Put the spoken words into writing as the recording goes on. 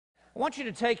I want you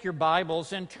to take your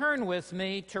Bibles and turn with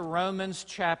me to Romans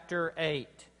chapter 8.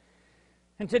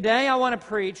 And today I want to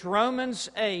preach Romans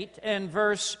 8 and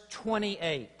verse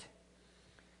 28.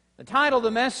 The title of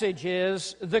the message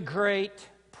is The Great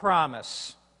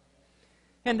Promise.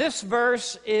 And this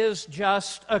verse is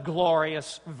just a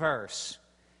glorious verse.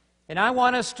 And I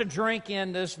want us to drink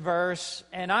in this verse,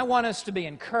 and I want us to be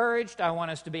encouraged, I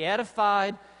want us to be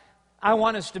edified, I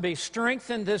want us to be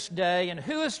strengthened this day. And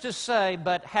who is to say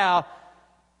but how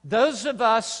those of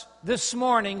us this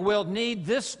morning will need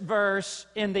this verse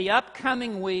in the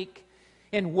upcoming week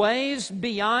in ways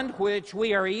beyond which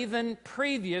we are even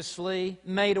previously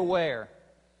made aware.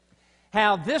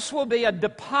 How this will be a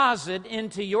deposit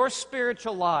into your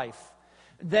spiritual life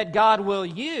that God will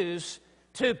use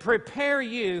to prepare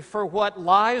you for what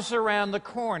lies around the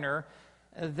corner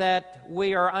that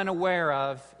we are unaware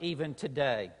of even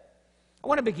today. I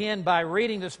want to begin by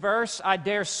reading this verse. I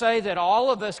dare say that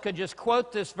all of us could just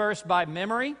quote this verse by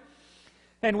memory,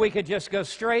 and we could just go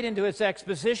straight into its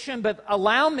exposition, but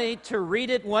allow me to read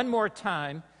it one more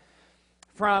time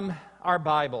from our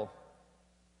Bible.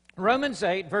 Romans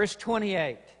 8, verse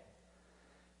 28.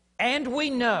 And we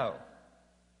know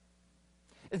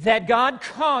that God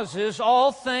causes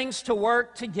all things to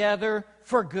work together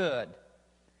for good,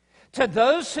 to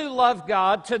those who love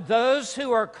God, to those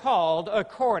who are called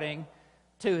according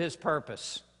to His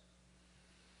purpose.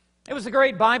 It was the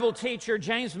great Bible teacher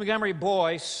James Montgomery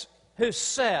Boyce who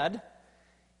said,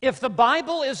 if the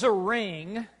Bible is a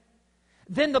ring,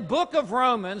 then the book of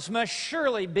Romans must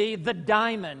surely be the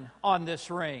diamond on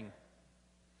this ring.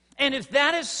 And if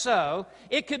that is so,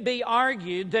 it could be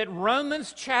argued that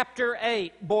Romans chapter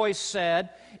 8, Boyce said,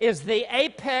 is the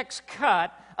apex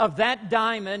cut of that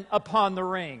diamond upon the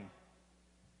ring.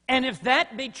 And if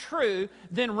that be true,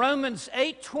 then Romans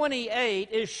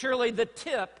 8:28 is surely the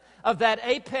tip of that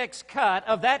apex cut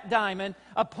of that diamond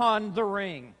upon the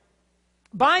ring.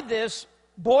 By this,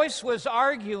 Boyce was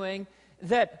arguing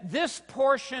that this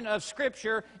portion of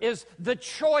Scripture is the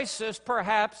choicest,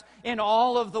 perhaps, in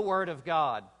all of the Word of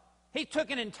God. He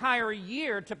took an entire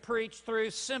year to preach through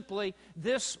simply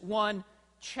this one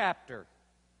chapter.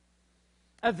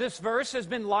 This verse has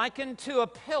been likened to a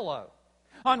pillow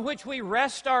on which we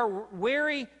rest our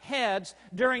weary heads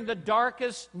during the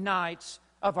darkest nights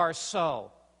of our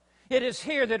soul. It is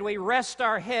here that we rest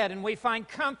our head and we find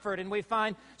comfort and we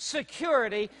find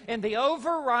security in the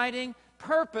overriding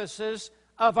purposes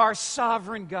of our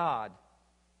sovereign God.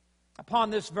 Upon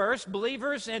this verse,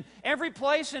 believers in every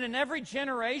place and in every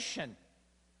generation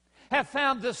have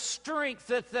found the strength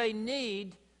that they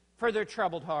need for their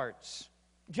troubled hearts.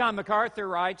 John MacArthur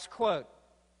writes, quote,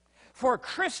 for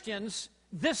Christians,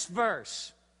 this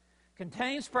verse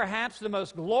contains perhaps the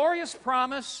most glorious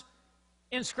promise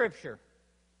in Scripture.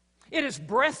 It is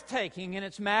breathtaking in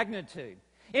its magnitude,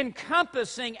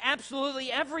 encompassing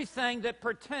absolutely everything that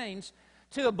pertains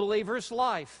to a believer's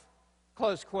life.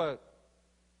 Close quote.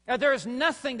 Now, there is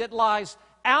nothing that lies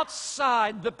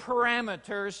outside the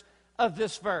parameters of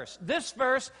this verse. This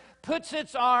verse puts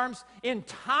its arms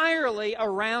entirely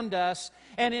around us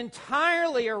and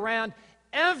entirely around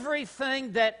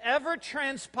everything that ever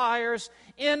transpires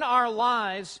in our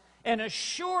lives and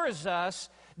assures us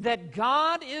that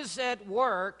God is at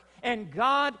work and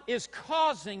God is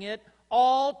causing it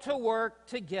all to work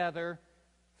together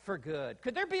for good.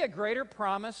 Could there be a greater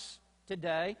promise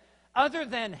today other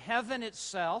than heaven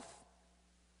itself?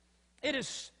 It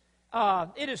is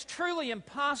truly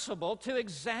impossible to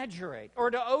exaggerate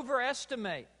or to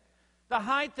overestimate the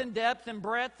height and depth and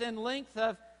breadth and length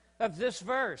of this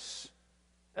verse.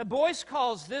 Boyce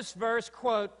calls this verse,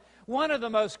 quote, one of the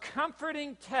most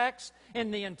comforting texts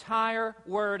in the entire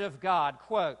Word of God,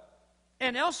 quote.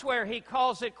 And elsewhere he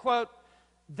calls it, quote,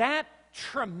 that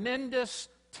tremendous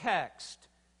text,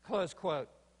 close quote.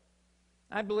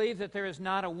 I believe that there is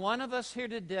not a one of us here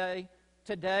today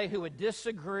who would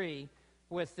disagree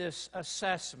with this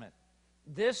assessment.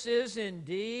 This is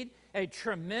indeed a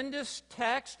tremendous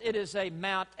text. It is a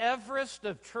Mount Everest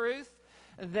of truth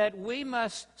that we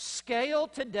must scale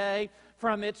today.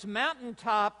 From its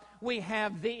mountaintop, we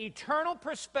have the eternal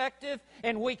perspective,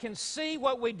 and we can see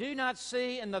what we do not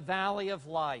see in the valley of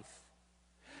life.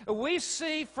 We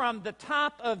see from the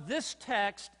top of this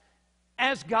text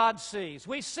as God sees.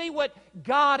 We see what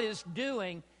God is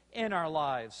doing in our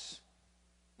lives.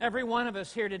 Every one of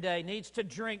us here today needs to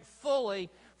drink fully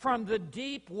from the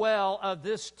deep well of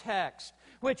this text,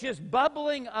 which is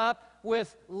bubbling up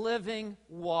with living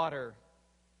water.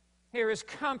 Here is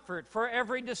comfort for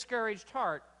every discouraged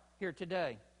heart here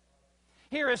today.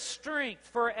 Here is strength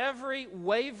for every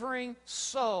wavering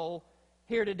soul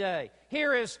here today.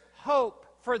 Here is hope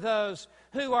for those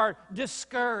who are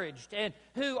discouraged and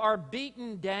who are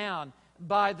beaten down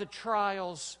by the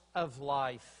trials of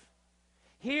life.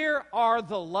 Here are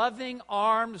the loving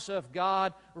arms of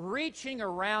God reaching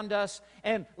around us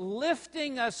and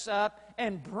lifting us up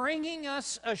and bringing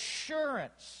us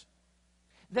assurance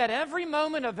that every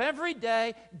moment of every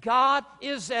day God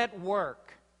is at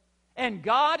work and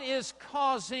God is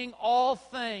causing all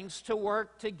things to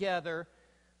work together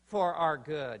for our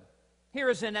good. Here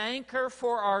is an anchor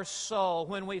for our soul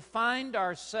when we find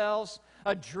ourselves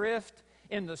adrift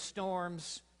in the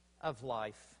storms of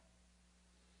life.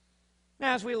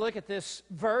 Now, as we look at this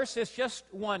verse, it's just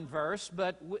one verse,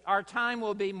 but our time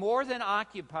will be more than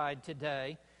occupied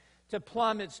today to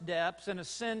plumb its depths and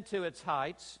ascend to its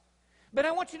heights. But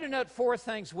I want you to note four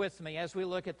things with me as we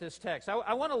look at this text.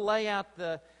 I want to lay out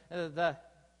the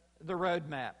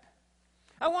roadmap.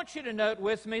 I want you to note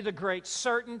with me the great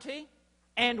certainty,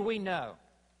 and we know.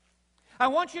 I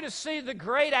want you to see the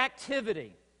great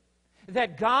activity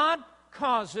that God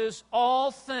causes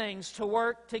all things to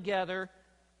work together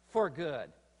for good.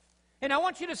 And I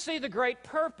want you to see the great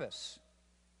purpose,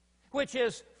 which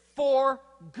is for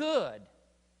good.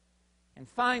 And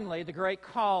finally, the great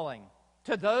calling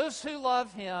to those who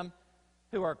love Him,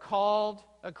 who are called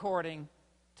according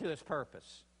to His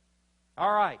purpose.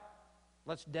 All right,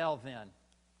 let's delve in.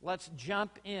 Let's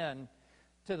jump in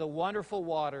to the wonderful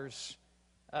waters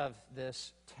of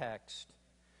this text.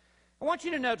 I want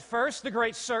you to note first the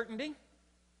great certainty.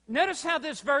 Notice how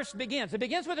this verse begins. It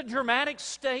begins with a dramatic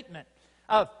statement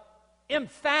of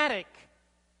emphatic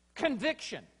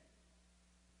conviction.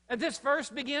 And this verse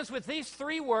begins with these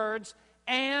three words,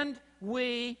 and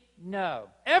we know.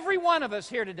 Every one of us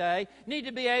here today need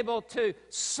to be able to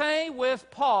say with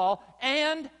Paul,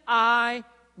 and I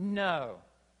know.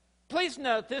 Please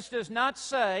note, this does not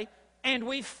say, and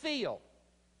we feel,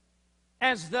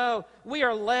 as though we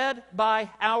are led by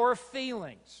our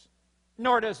feelings.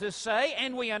 Nor does this say,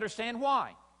 and we understand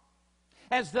why,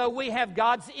 as though we have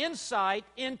God's insight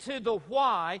into the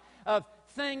why of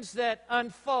things that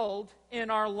unfold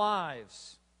in our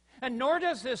lives. And nor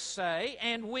does this say,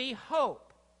 and we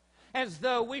hope, as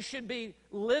though we should be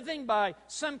living by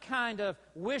some kind of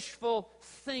wishful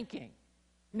thinking.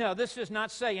 No, this does not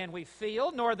say, and we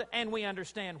feel, and we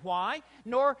understand why,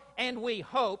 nor, and we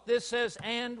hope. This says,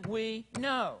 and we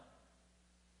know.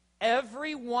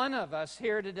 Every one of us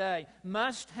here today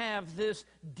must have this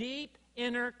deep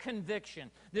inner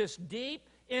conviction, this deep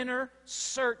inner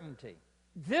certainty.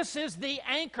 This is the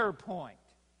anchor point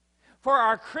for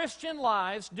our Christian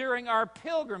lives during our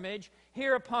pilgrimage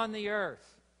here upon the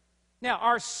earth. Now,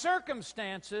 our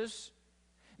circumstances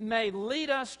may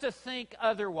lead us to think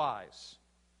otherwise,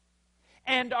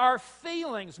 and our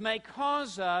feelings may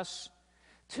cause us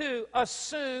to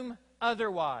assume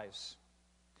otherwise.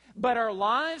 But our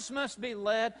lives must be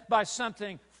led by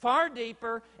something far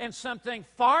deeper and something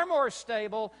far more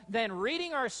stable than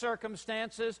reading our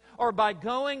circumstances or by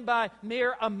going by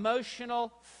mere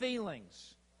emotional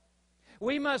feelings.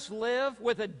 We must live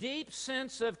with a deep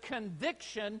sense of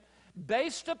conviction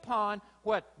based upon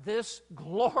what this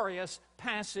glorious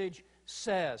passage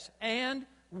says. And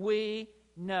we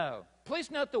know.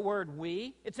 Please note the word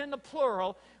we. It's in the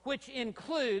plural, which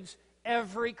includes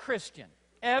every Christian,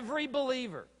 every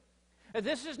believer.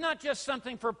 This is not just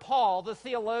something for Paul, the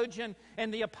theologian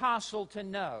and the apostle, to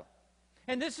know.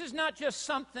 And this is not just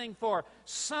something for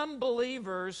some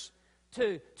believers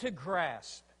to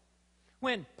grasp.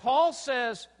 When Paul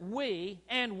says we,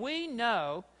 and we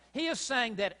know, he is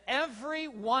saying that every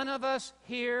one of us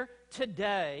here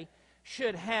today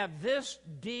should have this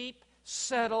deep,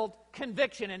 settled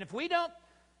conviction. And if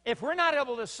we're not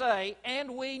able to say,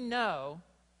 and we know,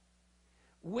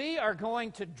 we are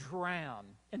going to drown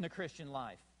in the Christian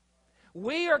life.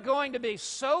 We are going to be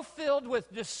so filled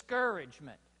with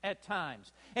discouragement at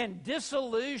times and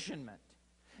disillusionment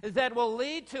that will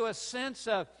lead to a sense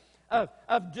of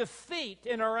defeat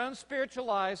in our own spiritual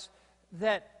lives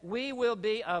that we will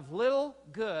be of little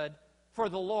good for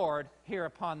the Lord here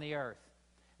upon the earth.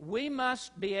 We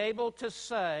must be able to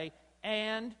say,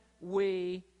 and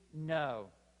we know.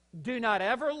 Do not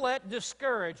ever let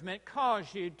discouragement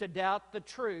cause you to doubt the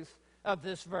truth of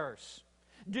this verse.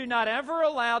 Do not ever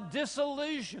allow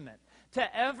disillusionment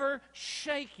to ever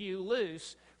shake you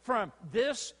loose from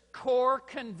this core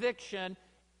conviction,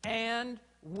 and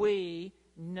we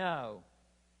know.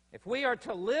 If we are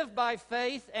to live by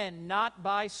faith and not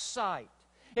by sight,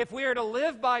 if we are to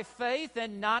live by faith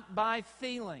and not by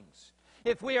feelings,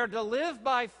 if we are to live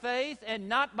by faith and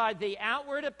not by the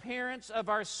outward appearance of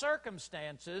our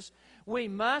circumstances, we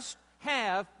must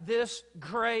have this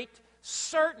great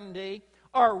certainty,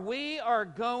 or we are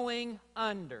going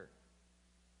under.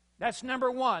 That's number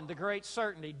one, the great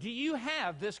certainty. Do you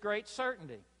have this great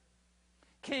certainty?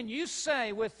 Can you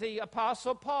say with the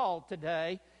Apostle Paul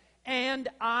today, and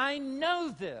I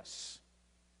know this?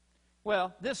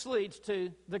 Well, this leads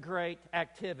to the great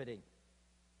activity.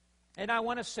 And I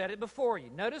want to set it before you.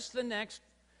 Notice the next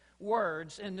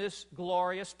words in this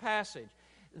glorious passage.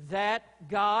 That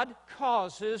God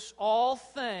causes all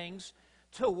things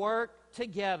to work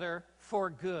together for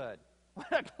good.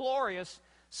 What a glorious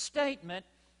statement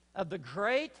of the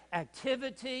great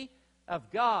activity of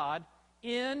God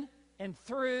in and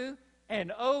through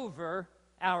and over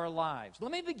our lives.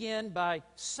 Let me begin by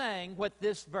saying what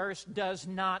this verse does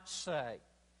not say.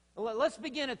 Let's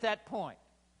begin at that point.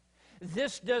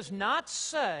 This does not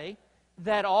say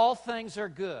that all things are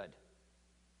good.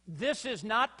 This is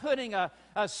not putting a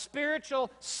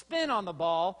spiritual spin on the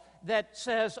ball that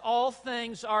says all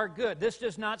things are good. This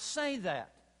does not say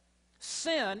that.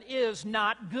 Sin is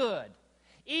not good.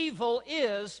 Evil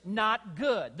is not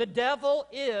good. The devil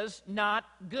is not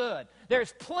good.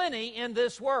 There's plenty in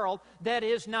this world that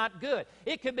is not good.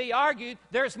 It could be argued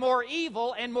there's more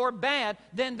evil and more bad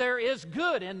than there is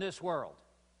good in this world.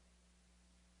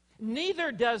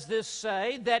 Neither does this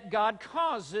say that God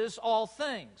causes all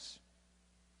things.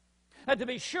 To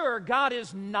be sure, God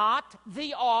is not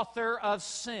the author of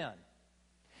sin.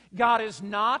 God is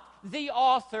not the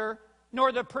author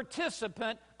nor the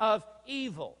participant of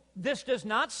evil. This does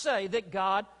not say that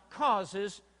God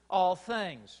causes all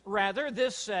things. Rather,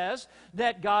 this says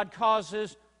that God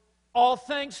causes all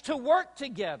things to work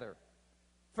together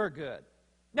for good.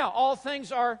 Now, all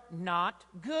things are not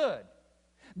good,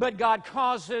 but God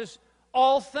causes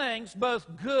all things, both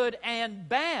good and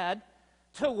bad,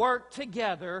 to work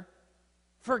together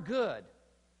for good.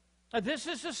 This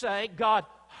is to say, God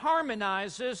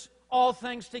harmonizes all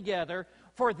things together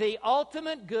for the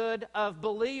ultimate good of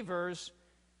believers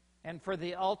and for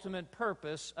the ultimate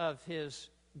purpose of His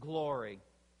glory.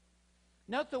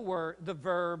 Note the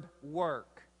verb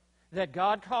work, that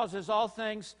God causes all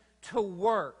things to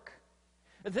work.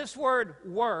 This word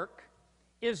work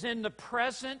is in the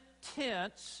present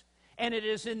tense, and it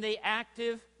is in the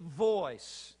active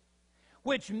voice,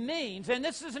 which means, and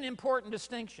this is an important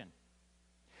distinction,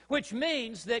 which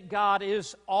means that God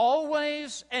is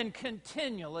always and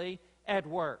continually at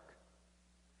work.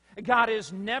 God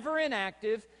is never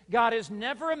inactive. God is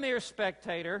never a mere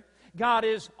spectator. God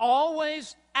is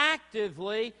always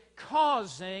actively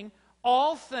causing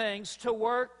all things to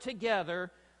work together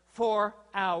for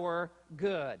our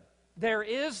good. There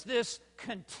is this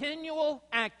continual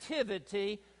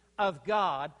activity of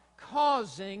God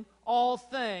causing all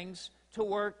things to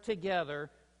work together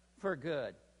for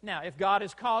good. Now, if God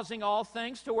is causing all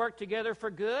things to work together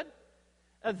for good,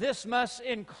 this must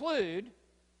include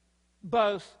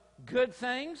both good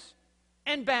things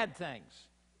and bad things.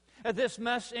 This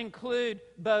must include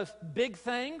both big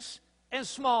things and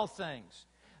small things,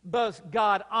 both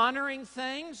God-honoring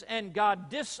things and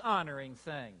God-dishonoring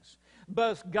things,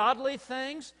 both godly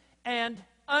things and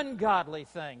ungodly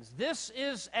things. This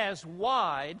is as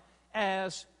wide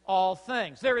as all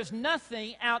things. There is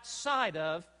nothing outside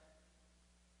of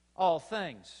all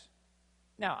things.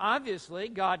 Now, obviously,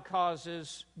 God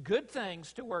causes good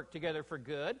things to work together for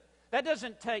good. That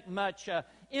doesn't take much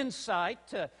insight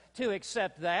to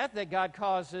accept that God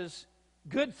causes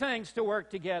good things to work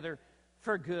together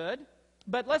for good.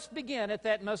 But let's begin at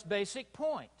that most basic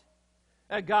point.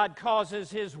 God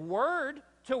causes His Word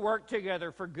to work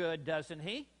together for good, doesn't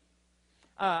He?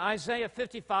 Isaiah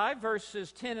 55,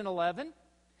 verses 10 and 11.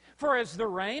 For as the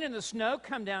rain and the snow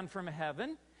come down from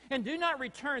heaven, and do not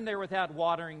return there without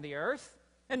watering the earth,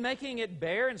 and making it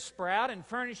bear and sprout, and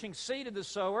furnishing seed to the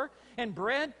sower, and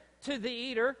bread to the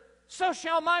eater, so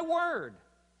shall my word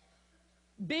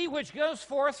be which goes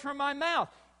forth from my mouth.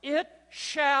 It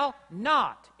shall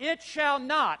not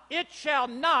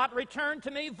return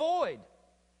to me void,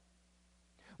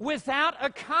 without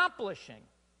accomplishing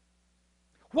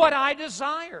what I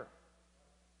desire,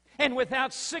 and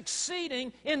without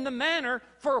succeeding in the manner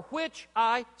for which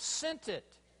I sent it.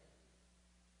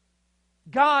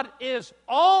 God is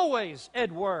always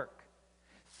at work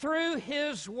through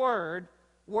His Word,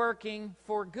 working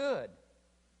for good.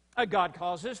 God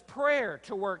causes prayer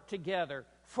to work together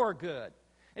for good.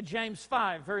 James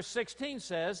 5, verse 16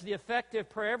 says, the effective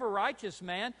prayer of a righteous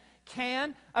man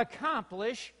can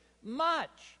accomplish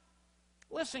much.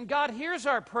 Listen, God hears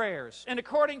our prayers, and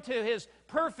according to His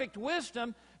perfect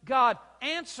wisdom, God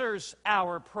answers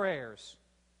our prayers.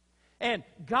 And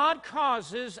God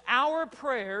causes our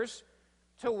prayers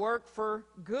to work for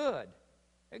good.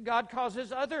 God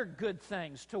causes other good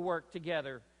things to work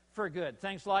together for good.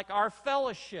 Things like our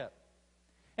fellowship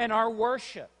and our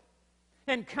worship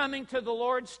and coming to the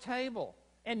Lord's table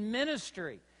and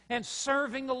ministry and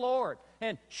serving the Lord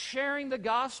and sharing the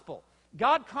gospel.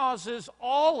 God causes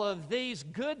all of these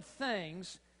good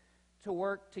things to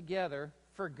work together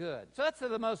for good. So that's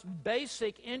the most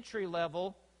basic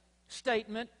entry-level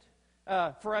statement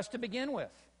for us to begin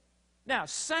with. Now,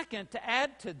 second, to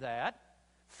add to that,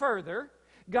 further,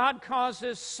 God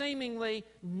causes seemingly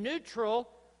neutral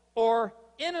or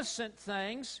innocent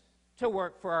things to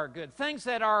work for our good. Things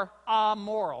that are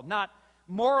amoral, not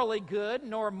morally good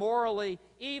nor morally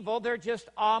evil. They're just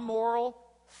amoral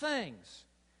things.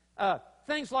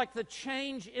 Things like the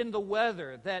change in the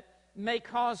weather that may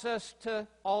cause us to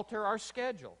alter our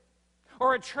schedule,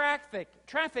 or a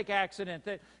traffic accident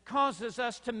that causes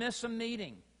us to miss a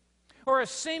meeting, or a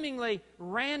seemingly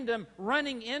random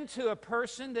running into a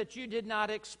person that you did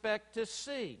not expect to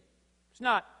see. It's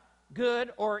not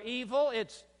good or evil,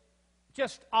 it's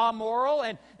just amoral,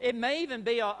 and it may even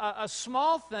be a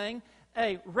small thing,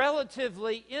 a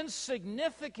relatively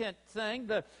insignificant thing,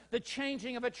 the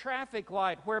changing of a traffic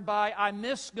light, whereby I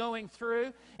miss going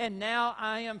through, and now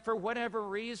I am, for whatever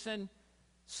reason,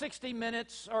 60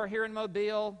 minutes, or here in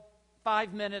Mobile,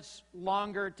 5 minutes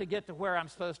longer to get to where I'm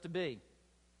supposed to be.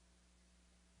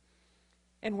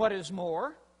 And what is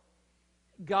more,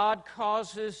 God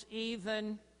causes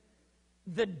even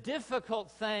the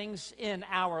difficult things in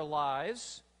our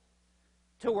lives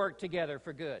to work together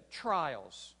for good.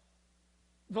 Trials,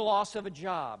 the loss of a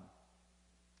job,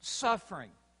 suffering,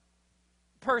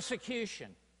 persecution,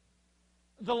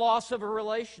 the loss of a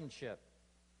relationship,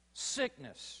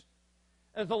 sickness,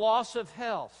 the loss of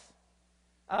health,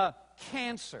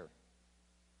 cancer.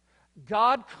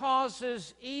 God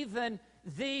causes even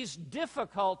these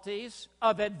difficulties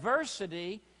of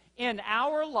adversity in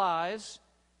our lives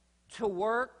to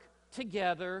work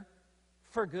together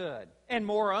for good. And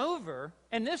moreover,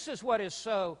 and this is what is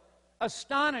so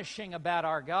astonishing about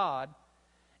our God,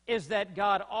 is that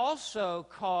God also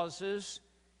causes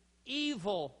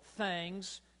evil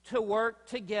things to work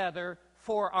together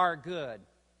for our good.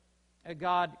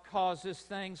 God causes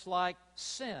things like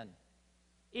sin,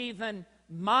 even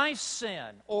my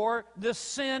sin or the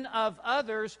sin of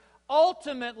others,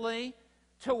 ultimately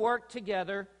to work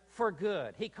together for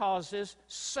good. He causes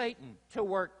Satan to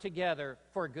work together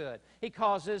for good. He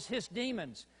causes his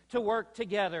demons to work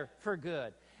together for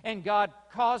good. And God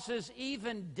causes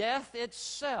even death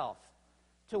itself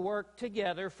to work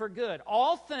together for good.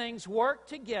 All things work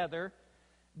together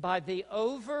by the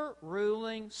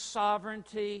overruling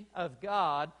sovereignty of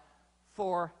God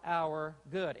for our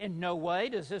good. In no way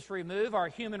does this remove our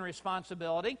human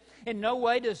responsibility. In no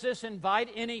way does this invite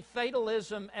any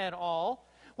fatalism at all.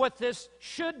 What this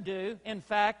should do, in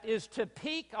fact, is to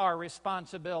pique our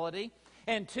responsibility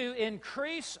and to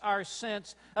increase our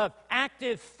sense of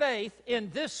active faith in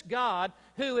this God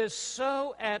who is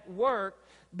so at work.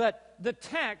 But the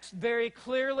text very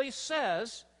clearly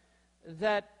says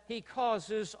that He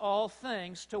causes all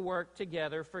things to work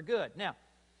together for good. Now,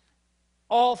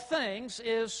 all things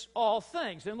is all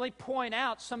things. And we point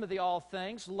out some of the all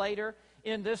things later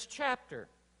in this chapter.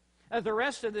 The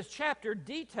rest of this chapter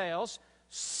details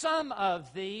some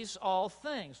of these all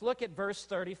things. Look at verse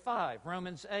 35,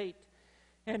 Romans 8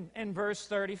 and verse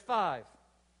 35.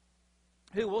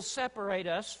 Who will separate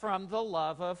us from the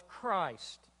love of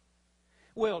Christ?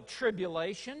 Will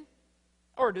tribulation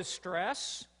or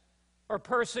distress or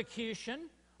persecution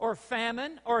or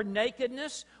famine or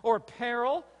nakedness or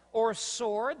peril or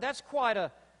sword? That's quite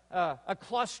a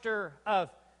cluster of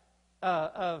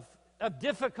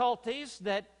difficulties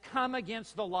that come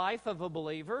against the life of a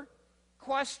believer.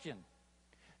 Question: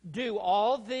 do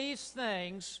all these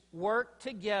things work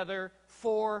together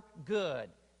for good?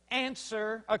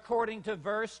 Answer, according to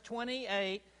verse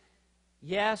 28,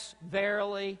 yes,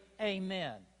 verily,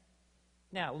 amen.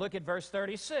 Now, look at verse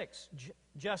 36.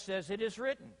 Just as it is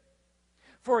written,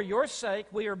 for your sake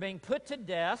we are being put to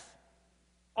death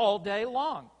all day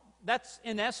long. That's,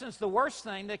 in essence, the worst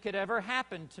thing that could ever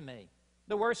happen to me.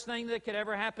 The worst thing that could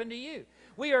ever happen to you.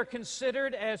 We are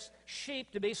considered as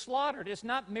sheep to be slaughtered. It's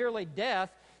not merely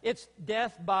death, it's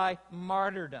death by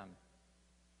martyrdom.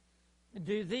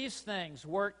 Do these things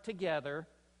work together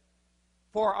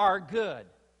for our good?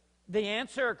 The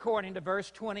answer, according to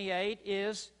verse 28,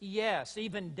 is yes.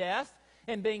 Even death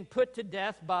and being put to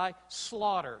death by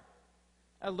slaughter.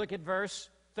 Look at verse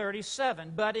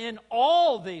 37. But in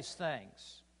all these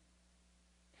things,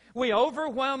 we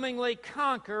overwhelmingly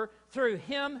conquer through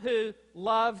Him who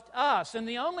loved us. And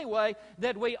the only way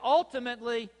that we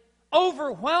ultimately,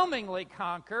 overwhelmingly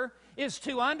conquer is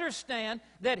to understand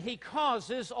that He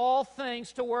causes all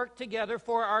things to work together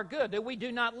for our good, that we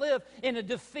do not live in a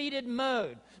defeated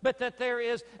mode, but that there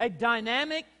is a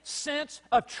dynamic sense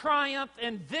of triumph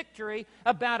and victory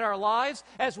about our lives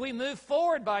as we move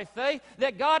forward by faith,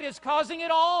 that God is causing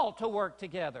it all to work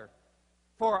together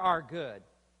for our good.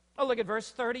 Oh, look at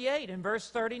verse 38 and verse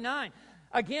 39.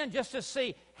 Again, just to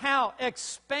see how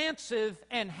expansive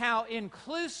and how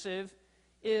inclusive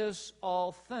is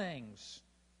all things.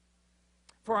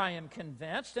 For I am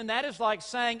convinced, and that is like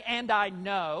saying, and I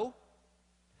know,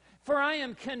 for I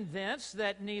am convinced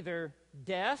that neither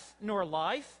death nor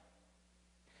life,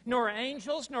 nor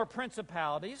angels nor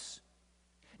principalities,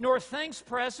 nor things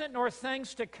present nor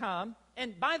things to come,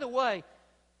 and by the way,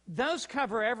 those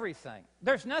cover everything.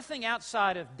 There's nothing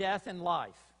outside of death and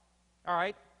life. All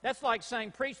right? That's like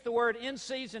saying preach the word in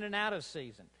season and out of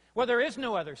season. Well, there is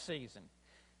no other season.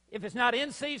 If it's not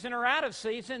in season or out of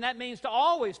season, that means to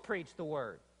always preach the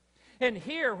word. And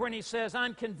here, when he says,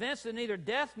 I'm convinced that neither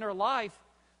death nor life,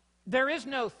 there is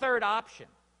no third option.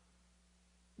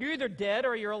 You're either dead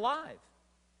or you're alive.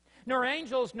 Nor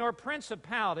angels nor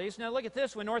principalities. Now look at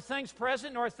this one. Nor things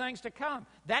present nor things to come.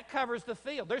 That covers the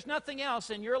field. There's nothing else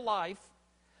in your life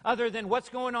other than what's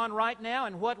going on right now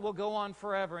and what will go on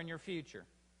forever in your future.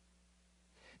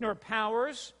 Nor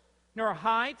powers, nor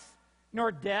height,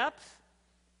 nor depth,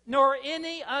 nor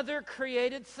any other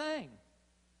created thing.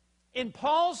 In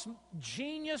Paul's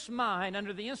genius mind,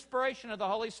 under the inspiration of the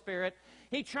Holy Spirit,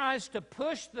 he tries to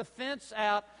push the fence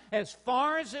out as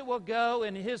far as it will go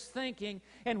in his thinking.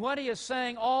 And what he is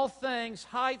saying, all things,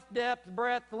 height, depth,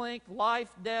 breadth, length, life,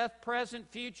 death,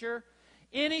 present, future,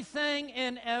 anything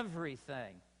and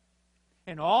everything.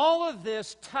 And all of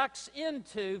this tucks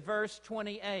into verse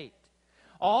 28.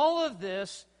 All of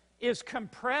this is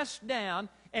compressed down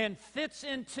and fits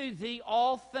into the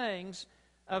all things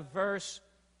of verse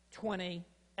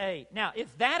 28. Now,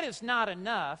 if that is not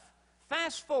enough,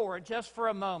 fast forward just for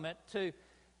a moment to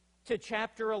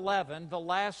chapter 11, the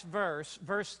last verse,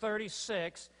 verse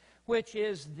 36, which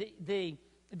is the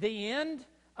end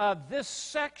of this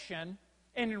section.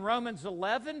 And in Romans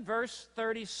 11, verse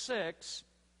 36,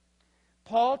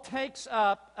 Paul takes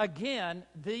up again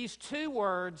these two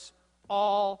words,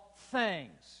 all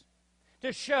things,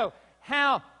 to show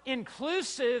how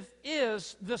inclusive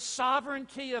is the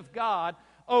sovereignty of God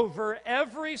over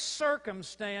every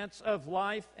circumstance of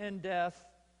life and death,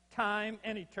 time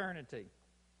and eternity.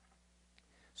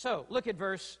 So, look at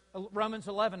Romans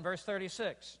 11, verse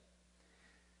 36.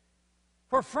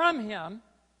 For from Him,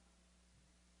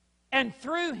 and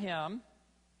through Him,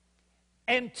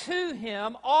 and to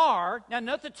Him are, now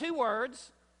note the two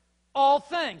words, all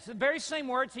things. The very same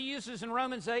words he uses in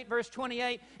Romans 8, verse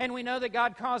 28, and we know that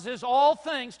God causes all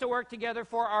things to work together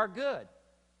for our good.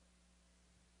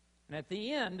 And at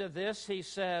the end of this, he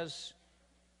says,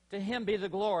 to Him be the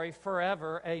glory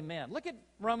forever, amen. Look at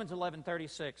Romans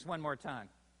 11:36 one more time.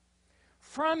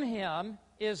 From Him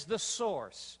is the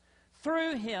source,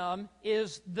 through Him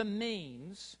is the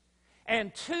means,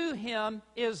 and to Him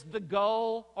is the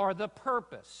goal or the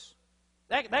purpose.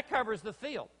 That covers the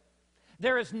field.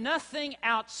 There is nothing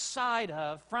outside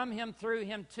of, from Him, through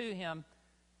Him, to Him,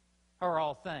 are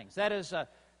all things. That is a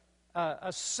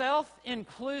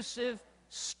self-inclusive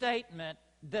statement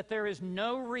that there is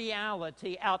no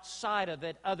reality outside of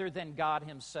it other than God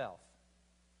Himself.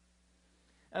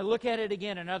 Look at it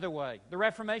again another way. The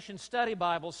Reformation Study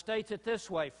Bible states it this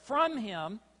way. From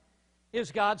Him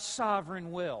is God's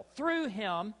sovereign will. Through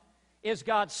Him is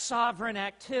God's sovereign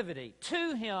activity.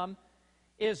 To Him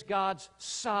is God's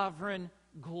sovereign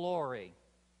glory.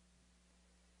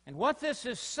 And what this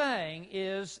is saying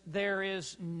is there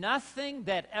is nothing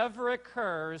that ever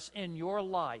occurs in your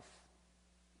life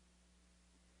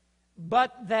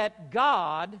but that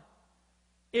God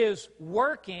is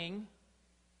working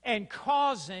and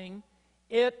causing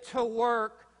it to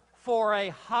work for a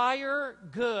higher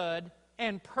good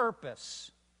and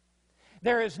purpose.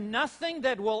 There is nothing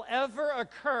that will ever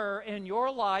occur in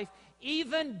your life,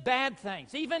 even bad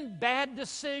things, even bad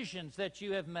decisions that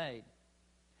you have made,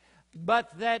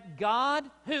 but that God,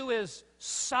 who is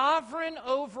sovereign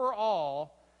over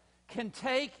all, can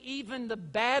take even the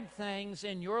bad things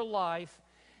in your life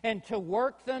and to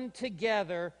work them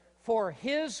together for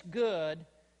His good,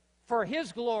 for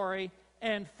His glory,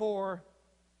 and for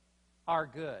our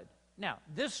good. Now,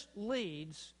 this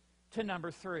leads to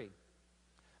number 3,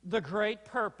 the great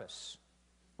purpose.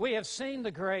 We have seen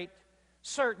the great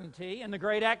certainty and the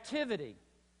great activity.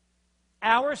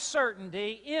 Our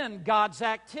certainty in God's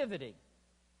activity,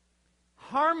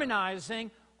 harmonizing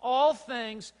all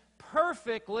things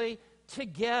perfectly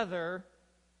together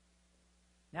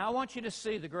Now I want you to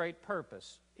see the great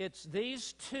purpose. It's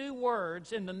these two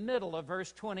words in the middle of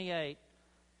verse 28,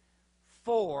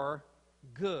 for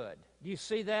good. Do you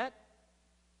see that?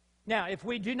 Now, if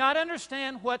we do not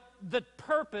understand what the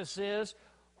purpose is,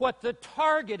 what the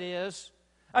target is,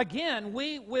 again,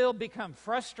 we will become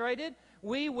frustrated,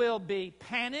 we will be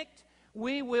panicked,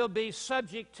 we will be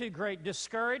subject to great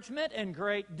discouragement and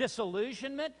great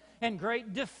disillusionment and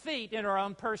great defeat in our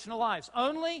own personal lives.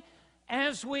 Only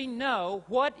as we know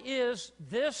what is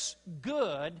this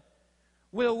good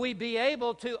will we be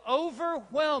able to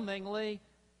overwhelmingly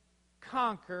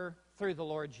conquer through the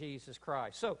Lord Jesus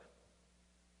Christ.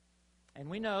 And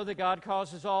we know that God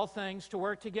causes all things to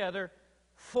work together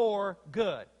for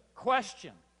good.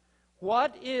 Question: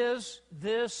 what is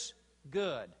this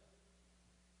good?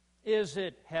 Is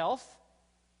it health?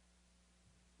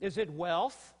 Is it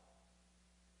wealth?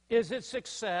 Is it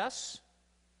success?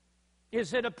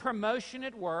 Is it a promotion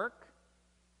at work?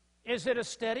 Is it a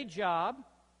steady job?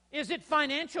 Is it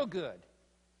financial good?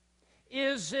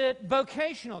 Is it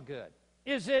vocational good?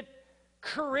 Is it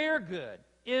career good?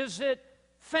 Is it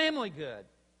family good?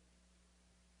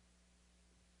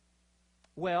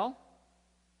 Well,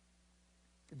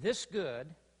 this good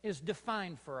is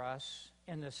defined for us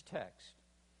in this text.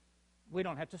 We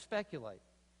don't have to speculate.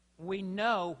 We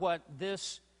know what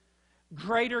this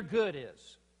greater good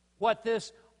is, what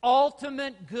this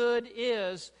ultimate good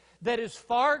is that is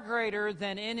far greater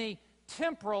than any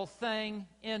temporal thing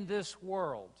in this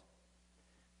world.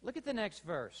 Look at the next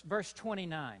verse, verse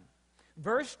 29.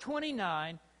 Verse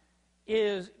 29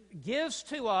 gives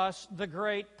to us the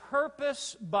great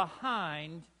purpose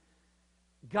behind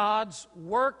God's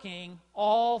working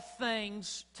all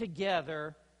things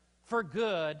together for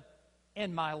good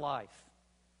in my life.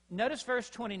 Notice verse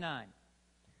 29.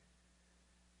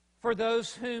 For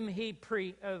those whom he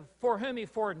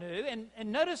foreknew,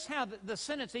 and notice how the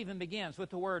sentence even begins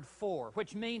with the word "for,"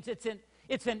 which means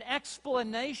it's an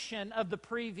explanation of the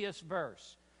previous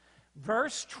verse.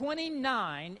 Verse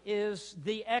 29 is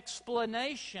the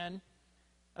explanation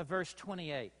of verse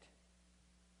 28.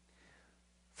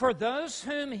 For those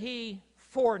whom he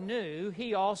foreknew,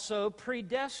 he also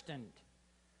predestined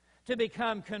to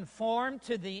become conformed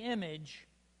to the image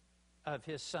of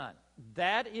his Son.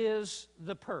 That is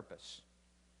the purpose.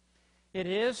 It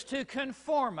is to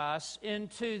conform us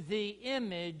into the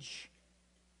image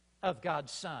of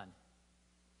God's Son.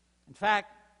 In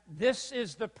fact, this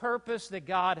is the purpose that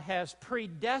God has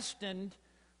predestined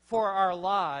for our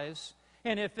lives.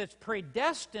 And if it's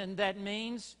predestined, that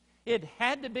means it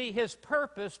had to be His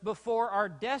purpose before our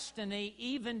destiny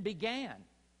even began.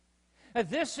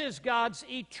 This is God's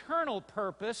eternal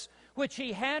purpose, which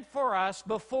He had for us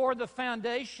before the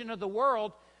foundation of the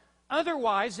world.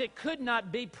 Otherwise, it could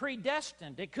not be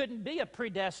predestined. It couldn't be a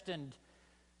predestined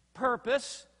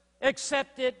purpose,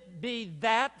 except it be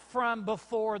that from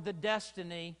before the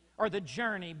destiny or the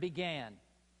journey began.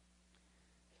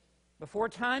 Before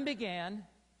time began,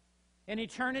 in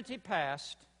eternity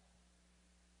past,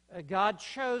 God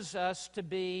chose us to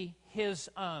be His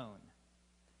own.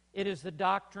 It is the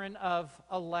doctrine of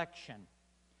election.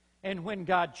 And when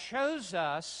God chose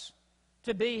us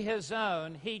to be His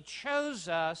own, He chose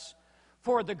us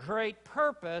for the great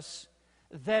purpose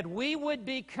that we would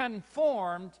be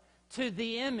conformed to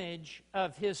the image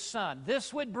of His Son.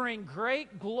 This would bring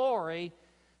great glory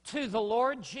to the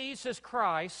Lord Jesus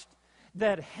Christ,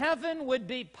 that heaven would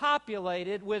be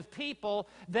populated with people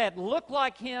that look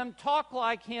like Him, talk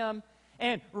like Him,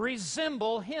 and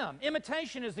resemble Him.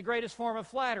 Imitation is the greatest form of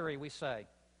flattery, we say.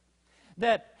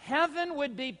 That heaven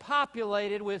would be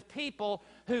populated with people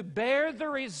who bear the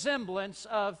resemblance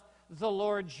of the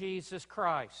Lord Jesus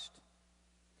Christ.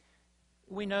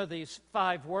 We know these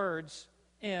 5 words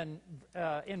in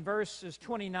verses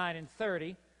 29 and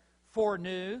 30.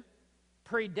 Foreknew,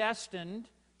 predestined,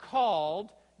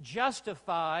 called,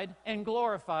 justified, and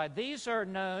glorified. These are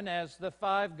known as the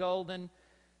 5 golden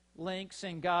links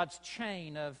in God's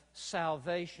chain of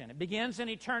salvation. It begins in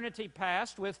eternity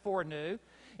past with foreknew.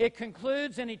 It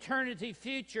concludes in eternity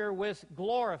future with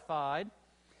glorified.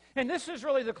 And this is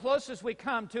really the closest we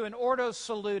come to an ordo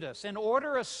salutis, an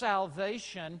order of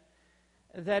salvation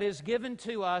that is given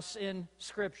to us in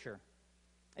Scripture.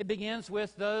 It begins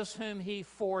with those whom He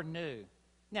foreknew.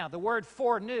 Now, the word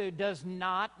foreknew does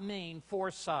not mean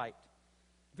foresight.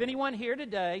 If anyone here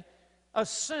today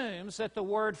assumes that the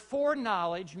word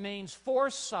foreknowledge means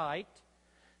foresight,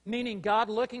 meaning God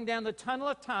looking down the tunnel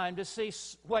of time to see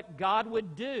what God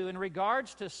would do in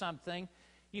regards to something,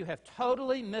 you have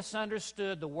totally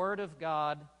misunderstood the Word of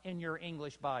God in your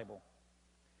English Bible.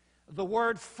 The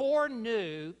word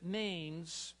foreknew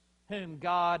means whom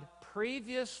God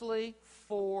previously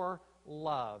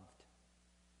foreloved,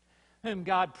 whom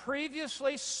God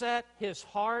previously set His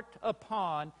heart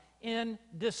upon in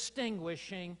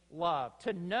distinguishing love.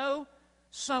 To know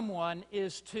someone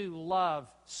is to love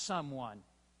someone.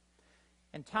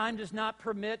 And time does not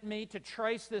permit me to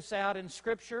trace this out in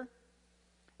Scripture,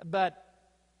 but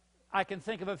I can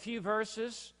think of a few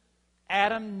verses.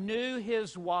 Adam knew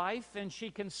his wife, and she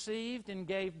conceived and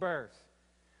gave birth.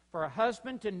 For a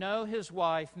husband to know his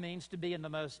wife means to be in the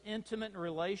most intimate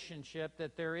relationship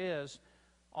that there is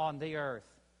on the earth.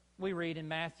 We read in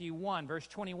Matthew 1, verse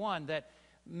 21, that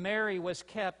Mary was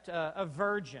kept a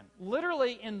virgin.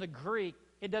 Literally in the Greek,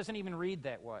 it doesn't even read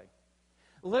that way.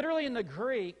 Literally in the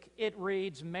Greek, it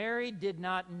reads, Mary did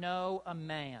not know a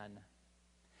man.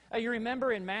 You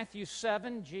remember in Matthew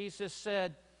 7, Jesus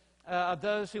said, of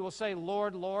those who will say,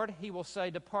 Lord, Lord, He will say,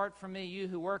 depart from me, you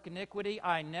who work iniquity.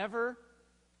 I never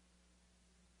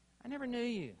knew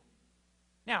you.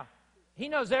 Now, He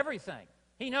knows everything.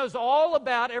 He knows all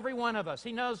about every one of us.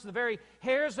 He knows the very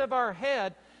hairs of our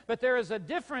head. But there is a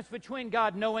difference between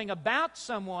God knowing about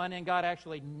someone and God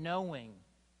actually knowing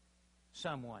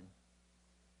someone.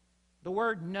 The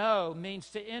word know means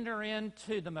to enter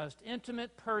into the most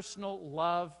intimate, personal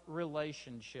love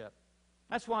relationship.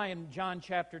 That's why in John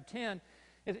chapter 10,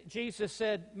 Jesus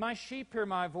said, my sheep hear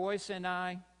my voice and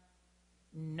I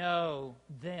know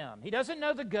them. He doesn't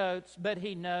know the goats, but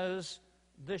He knows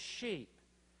the sheep.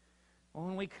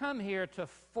 When we come here to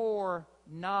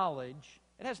foreknowledge,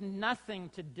 it has nothing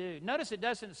to do. Notice it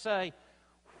doesn't say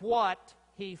what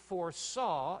He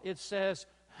foresaw. It says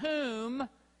whom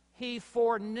He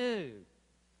foreknew.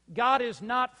 God is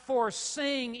not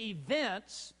foreseeing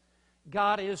events.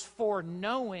 God is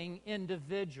foreknowing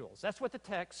individuals. That's what the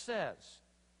text says.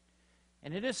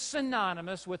 And it is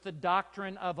synonymous with the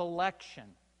doctrine of election.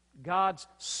 God's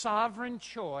sovereign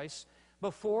choice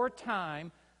before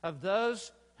time of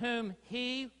those whom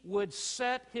He would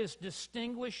set His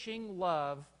distinguishing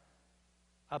love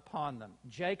upon them.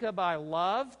 Jacob I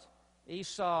loved,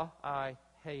 Esau I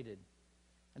hated.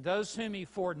 And those whom He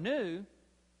foreknew,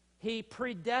 He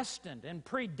predestined. And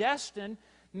predestined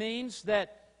means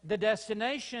that the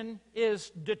destination is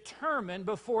determined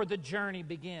before the journey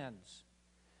begins.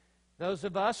 Those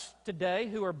of us today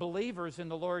who are believers in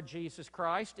the Lord Jesus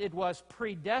Christ, it was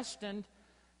predestined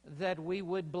that we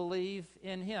would believe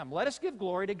in Him. Let us give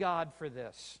glory to God for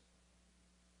this.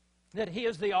 That He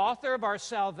is the author of our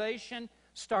salvation,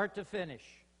 start to finish.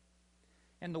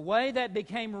 And the way that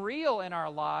became real in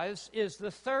our lives is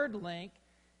the third link.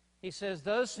 He says,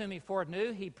 those whom He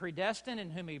foreknew, He predestined,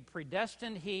 and whom He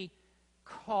predestined, He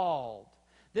called.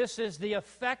 This is the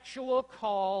effectual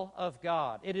call of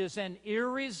God. It is an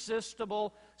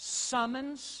irresistible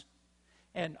summons,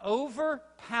 an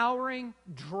overpowering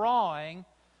drawing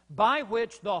by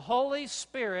which the Holy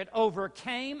Spirit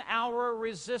overcame our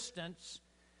resistance,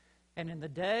 and in the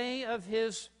day of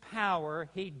His power,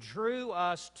 He drew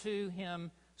us to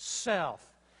Himself,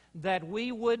 that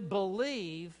we would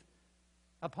believe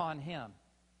upon Him.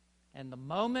 And the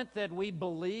moment that we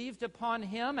believed upon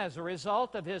Him as a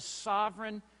result of His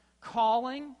sovereign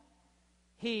calling,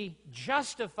 He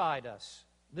justified us,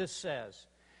 this says.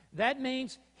 That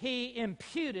means He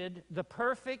imputed the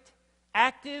perfect,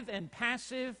 active, and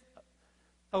passive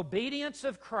obedience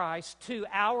of Christ to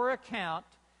our account,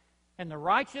 and the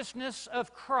righteousness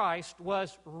of Christ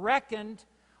was reckoned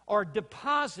or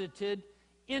deposited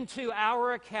into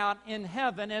our account in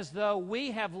heaven as though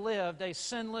we have lived a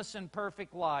sinless and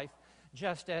perfect life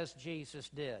just as Jesus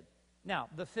did. Now,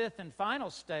 the fifth and final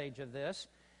stage of this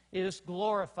is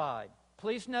glorified.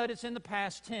 Please note it's in the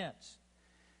past tense.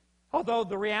 Although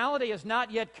the reality has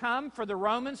not yet come for the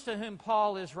Romans to whom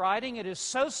Paul is writing, it is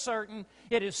so certain,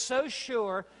 it is so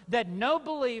sure that no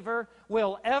believer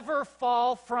will ever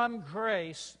fall from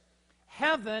grace.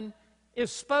 Heaven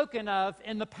is spoken of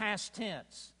in the past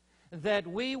tense, that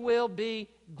we will be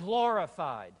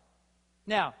glorified.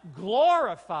 Now,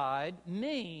 glorified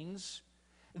means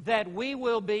that we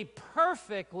will be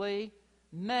perfectly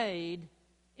made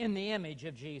in the image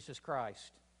of Jesus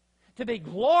Christ. To be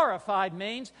glorified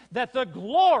means that the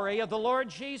glory of the Lord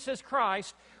Jesus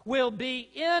Christ will be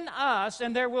in us,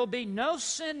 and there will be no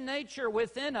sin nature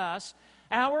within us.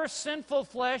 Our sinful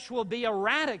flesh will be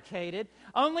eradicated.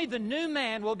 Only the new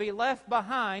man will be left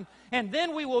behind, and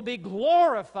then we will be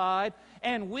glorified,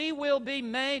 and we will be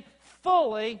made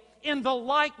fully in the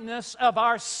likeness of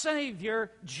our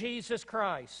Savior, Jesus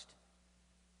Christ.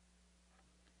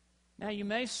 Now you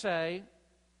may say,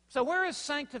 so where is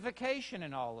sanctification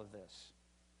in all of this?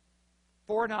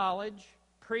 Foreknowledge,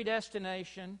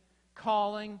 predestination,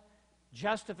 calling,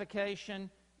 justification,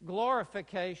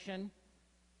 glorification.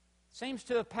 seems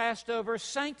to have passed over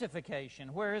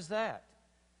sanctification. Where is that?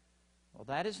 Well,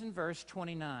 that is in verse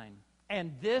 29.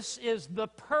 And this is the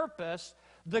purpose,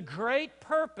 the great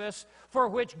purpose for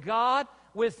which God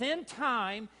within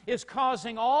time is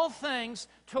causing all things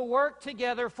to work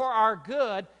together for our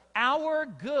good. Our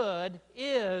good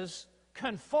is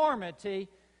conformity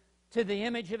to the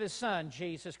image of His Son,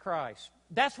 Jesus Christ.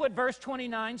 That's what verse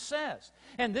 29 says.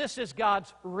 And this is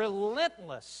God's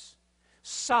relentless,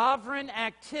 sovereign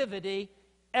activity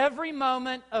every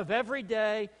moment of every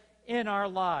day in our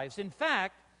lives. In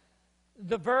fact,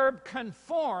 the verb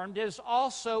conformed is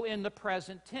also in the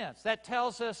present tense. That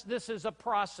tells us this is a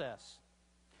process.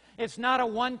 It's not a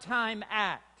one-time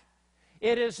act.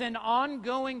 It is an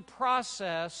ongoing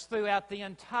process throughout the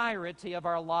entirety of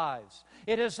our lives.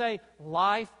 It is a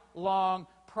lifelong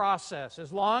process.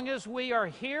 As long as we are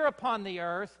here upon the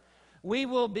earth, we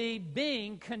will be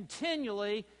being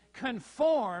continually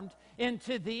conformed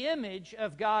into the image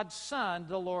of God's Son,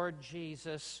 the Lord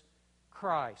Jesus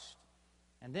Christ.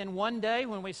 And then one day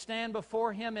when we stand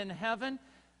before Him in heaven,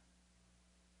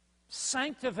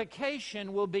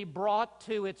 sanctification will be brought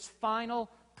to its final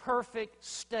perfect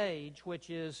stage, which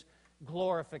is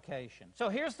glorification. So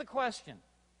here's the question.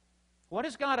 What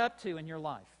is God up to in your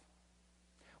life?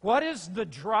 What is the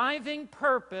driving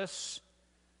purpose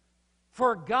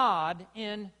for God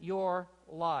in your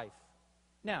life?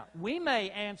 Now, we may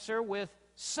answer with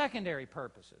secondary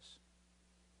purposes.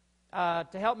 To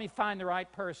help me find the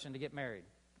right person to get married.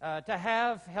 To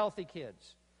have healthy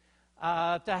kids.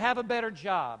 To have a better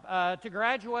job. To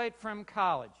graduate from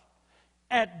college.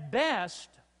 At best,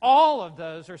 all of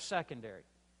those are secondary.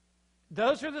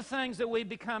 Those are the things that we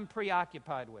become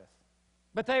preoccupied with.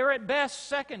 But they are at best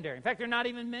secondary. In fact, they're not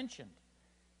even mentioned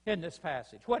in this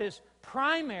passage. What is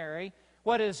primary,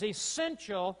 what is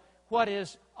essential, what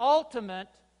is ultimate,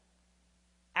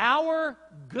 our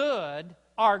good,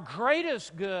 our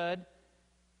greatest good,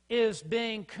 is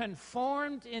being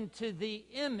conformed into the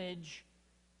image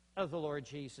of the Lord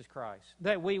Jesus Christ.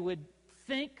 That we would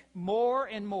think more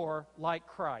and more like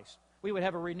Christ. We would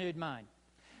have a renewed mind.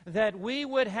 That we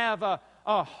would have a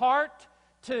heart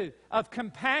of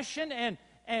compassion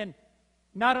and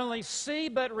not only see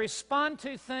but respond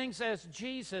to things as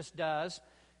Jesus does.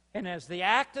 And as the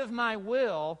act of my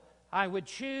will, I would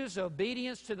choose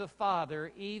obedience to the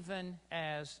Father even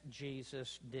as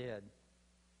Jesus did.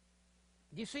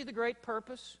 Do you see the great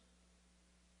purpose?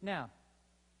 Now,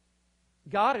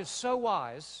 God is so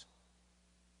wise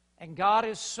and God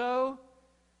is so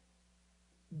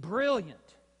brilliant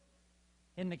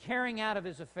in the carrying out of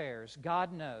His affairs.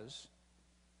 God knows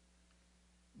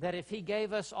that if He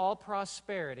gave us all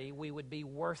prosperity, we would be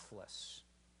worthless.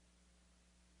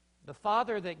 The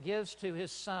Father that gives to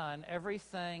His Son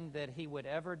everything that He would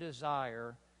ever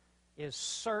desire is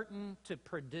certain to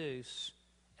produce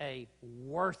a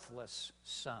worthless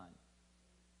son.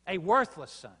 A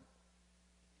worthless son.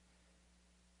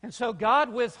 And so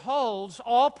God withholds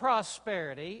all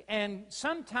prosperity and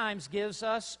sometimes gives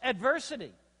us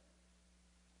adversity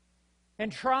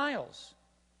and trials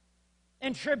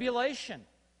and tribulation.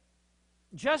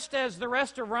 Just as the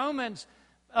rest of Romans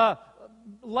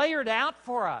layered out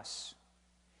for us,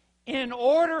 in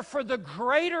order for the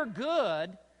greater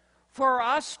good for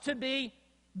us to be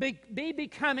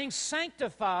becoming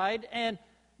sanctified and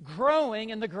growing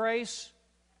in the grace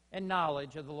and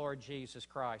knowledge of the Lord Jesus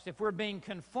Christ. If we're being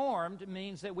conformed, it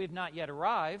means that we've not yet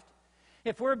arrived.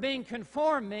 If we're being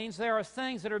conformed, it means there are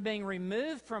things that are being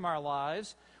removed from our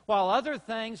lives, while other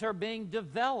things are being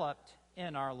developed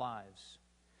in our lives.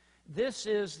 This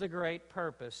is the great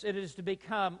purpose. It is to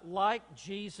become like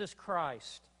Jesus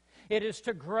Christ. It is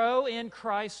to grow in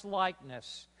Christ's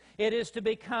likeness. It is to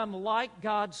become like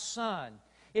God's Son.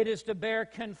 It is to bear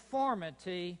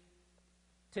conformity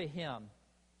to Him.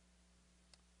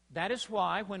 That is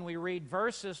why when we read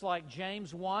verses like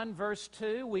James 1, verse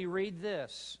 2, we read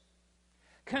this.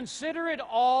 Consider it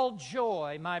all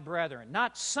joy, my brethren.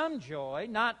 Not some joy,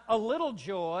 not a little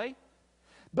joy,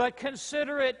 but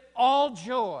consider it all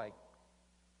joy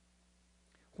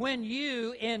when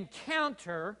you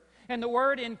encounter, and the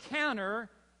word encounter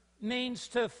means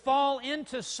to fall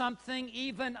into something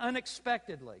even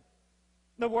unexpectedly.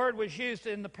 The word was used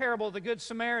in the parable of the Good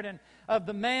Samaritan of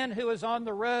the man who was on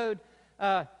the road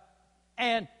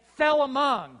and fell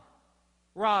among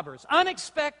robbers.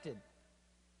 Unexpected.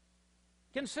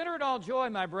 Consider it all joy,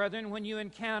 my brethren, when you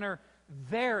encounter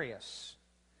various.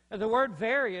 The word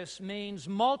various means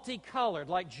multicolored,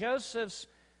 like Joseph's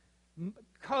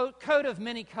coat of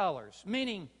many colors,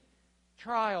 meaning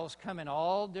trials come in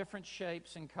all different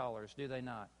shapes and colors, do they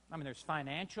not? I mean, there's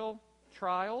financial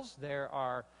trials, there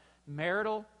are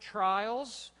marital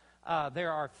trials,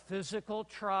 There are physical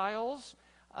trials.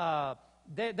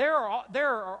 There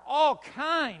are all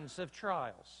kinds of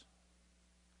trials.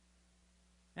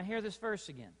 Now hear this verse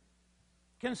again.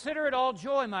 Consider it all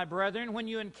joy, my brethren, when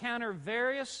you encounter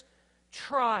various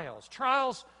trials.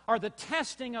 Trials are the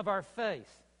testing of our faith.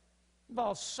 It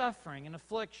involves suffering and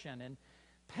affliction and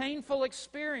painful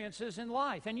experiences in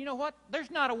life. And you know what?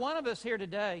 There's not a one of us here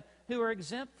today who are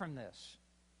exempt from this.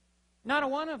 Not a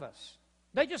one of us.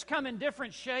 They just come in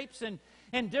different shapes and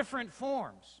in different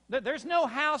forms. There's no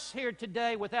house here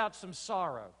today without some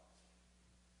sorrow.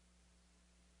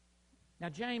 Now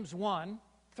James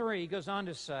 1:3 goes on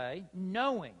to say,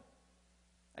 knowing.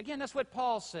 Again, that's what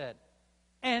Paul said.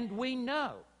 And we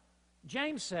know.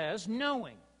 James says,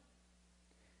 knowing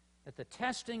that the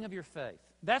testing of your faith,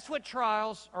 that's what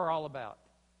trials are all about.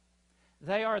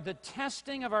 They are the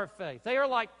testing of our faith. They are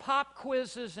like pop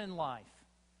quizzes in life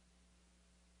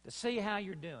to see how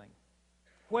you're doing,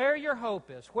 where your hope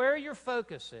is, where your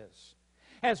focus is,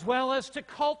 as well as to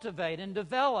cultivate and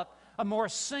develop a more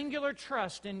singular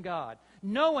trust in God,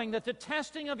 knowing that the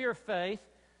testing of your faith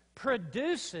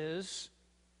produces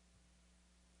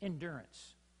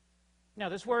endurance. Now,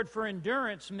 this word for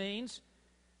endurance means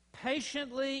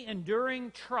patiently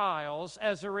enduring trials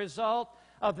as a result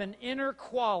of an inner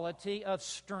quality of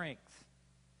strength.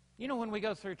 You know, when we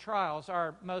go through trials,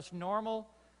 our most normal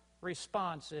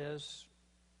response is,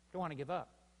 don't want to give up,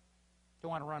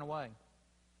 don't want to run away,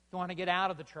 don't want to get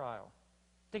out of the trial,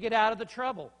 to get out of the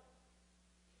trouble.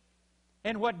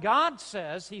 And what God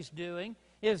says He's doing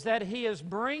is that He is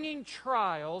bringing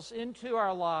trials into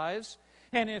our lives,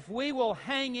 and if we will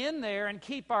hang in there and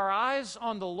keep our eyes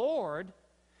on the Lord,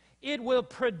 it will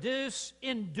produce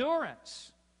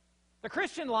endurance. The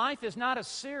Christian life is not a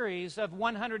series of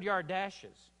 100-yard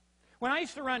dashes. When I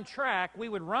used to run track, we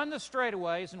would run the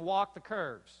straightaways and walk the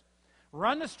curves.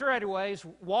 Run the straightaways,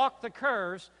 walk the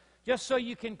curves, just so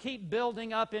you can keep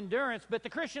building up endurance. But the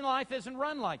Christian life isn't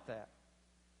run like that.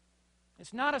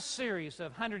 It's not a series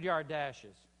of 100-yard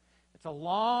dashes. It's a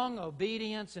long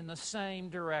obedience in the same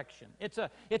direction. It's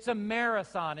a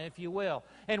marathon, if you will.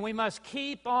 And we must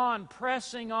keep on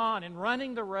pressing on and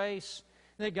running the race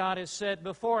that God has set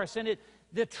before us. And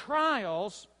the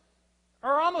trials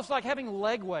are almost like having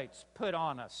leg weights put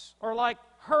on us, or like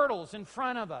hurdles in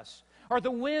front of us, or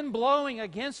the wind blowing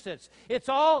against us. It's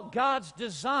all God's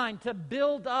design to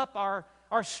build up our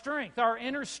strength, our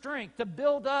inner strength, to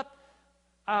build up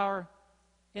our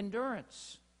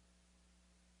endurance.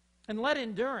 And let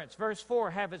endurance, verse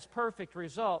 4, have its perfect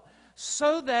result,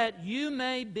 so that you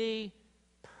may be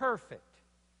perfect.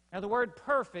 Now, the word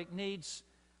perfect needs,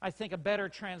 I think, a better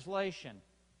translation.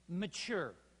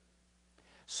 Mature.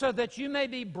 So that you may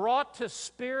be brought to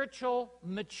spiritual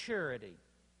maturity.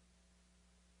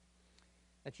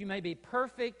 That you may be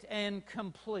perfect and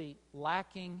complete,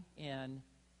 lacking in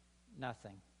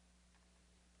nothing.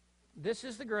 This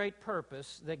is the great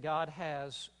purpose that God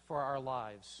has for our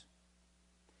lives.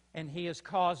 And He is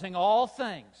causing all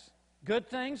things, good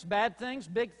things, bad things,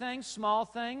 big things, small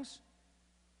things,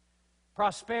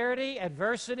 prosperity,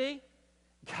 adversity.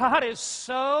 God is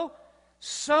so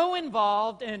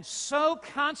involved and so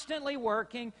constantly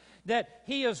working that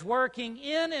He is working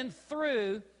in and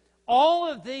through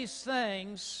all of these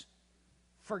things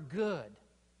for good.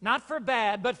 Not for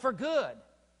bad, but for good.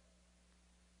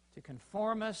 To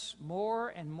conform us more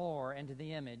and more into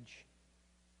the image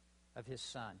of His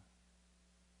Son.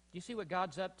 Do you see what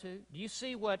God's up to? Do you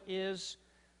see what is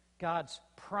God's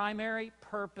primary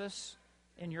purpose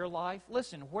in your life?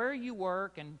 Listen, where you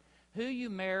work and who you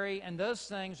marry and those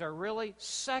things are really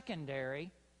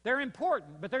secondary. They're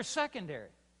important, but they're secondary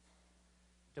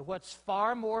to what's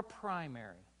far more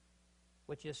primary,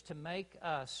 which is to make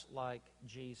us like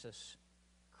Jesus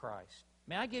Christ.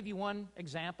 May I give you one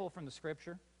example from the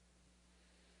Scripture?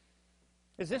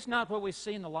 Is this not what we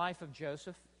see in the life of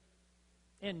Joseph?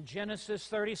 In Genesis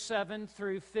 37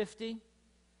 through 50,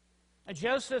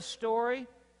 Joseph's story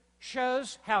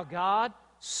shows how God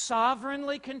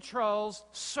sovereignly controls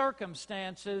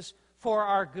circumstances for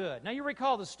our good. Now you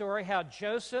recall the story how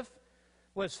Joseph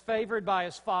was favored by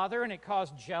his father and it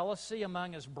caused jealousy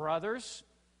among his brothers,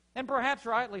 and perhaps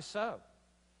rightly so.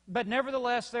 But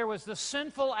nevertheless, there was the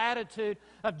sinful attitude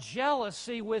of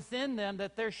jealousy within them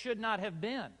that there should not have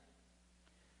been.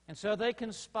 And so they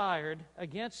conspired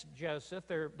against Joseph,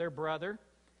 their brother,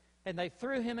 and they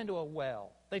threw him into a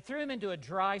well. They threw him into a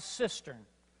dry cistern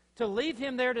to leave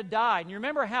him there to die. And you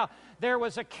remember how there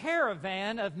was a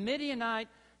caravan of Midianite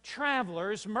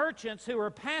travelers, merchants who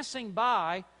were passing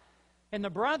by, and the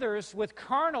brothers, with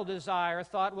carnal desire,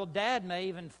 thought, well, Dad may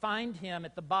even find him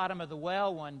at the bottom of the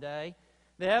well one day.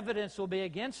 the evidence will be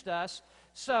against us.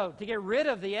 So, to get rid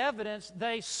of the evidence,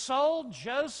 they sold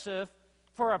Joseph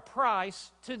for a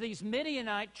price to these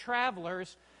Midianite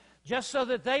travelers just so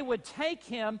that they would take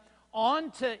him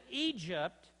on to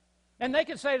Egypt, and they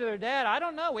could say to their dad, I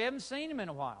don't know, we haven't seen him in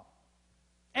a while,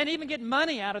 and even get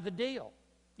money out of the deal.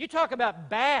 You talk about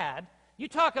bad, you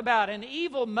talk about an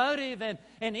evil motive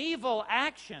and evil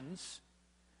actions,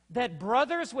 that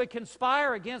brothers would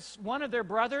conspire against one of their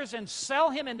brothers and sell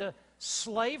him into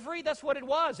slavery. That's what it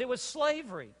was. It was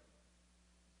slavery.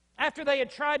 After they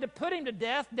had tried to put him to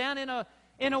death down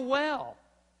in a well.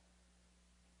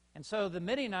 And so the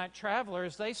Midianite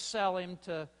travelers, they sell him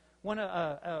to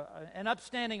an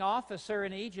upstanding officer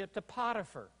in Egypt, to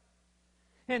Potiphar.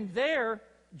 And there,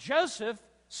 Joseph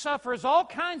suffers all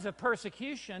kinds of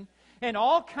persecution and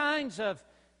all kinds of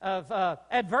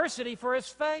adversity for his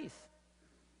faith.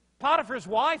 Potiphar's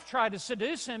wife tried to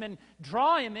seduce him and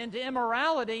draw him into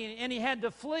immorality, and he had to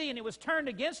flee, and it was turned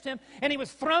against him, and he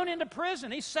was thrown into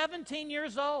prison. He's 17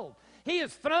 years old. He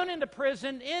is thrown into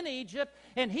prison in Egypt,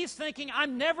 and he's thinking,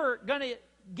 I'm never going to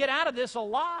get out of this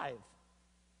alive.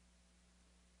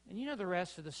 And you know the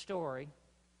rest of the story,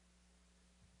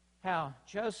 how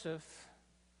Joseph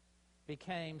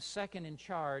became second in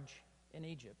charge in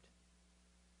Egypt.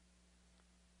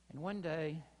 And one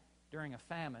day, during a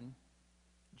famine,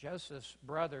 Joseph's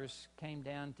brothers came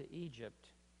down to Egypt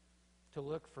to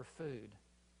look for food.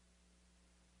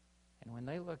 And when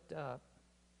they looked up,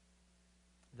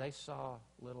 they saw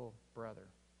little brother.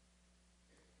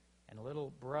 And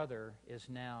little brother is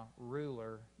now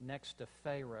ruler next to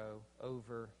Pharaoh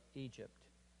over Egypt.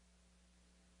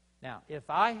 Now, if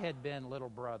I had been little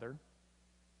brother,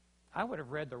 I would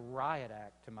have read the riot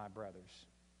act to my brothers.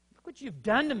 Look what you've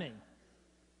done to me.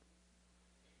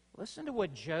 Listen to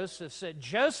what Joseph said.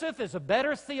 Joseph is a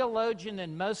better theologian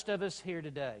than most of us here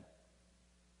today.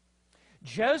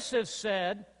 Joseph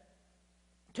said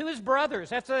to his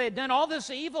brothers, after they had done all this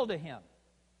evil to him,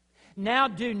 now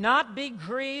do not be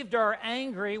grieved or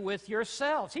angry with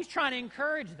yourselves. He's trying to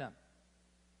encourage them.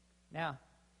 Now,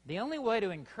 the only way to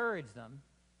encourage them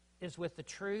is with the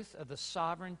truth of the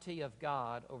sovereignty of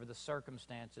God over the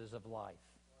circumstances of life.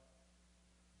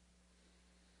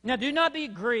 Now, do not be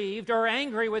grieved or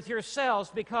angry with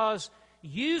yourselves, because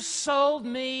you sold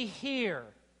me here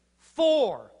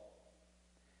for.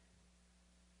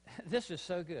 This is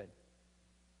so good.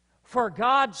 For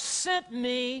God sent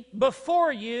me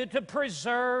before you to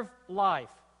preserve life.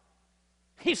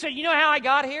 He said, you know how I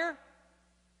got here?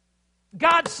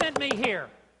 God sent me here.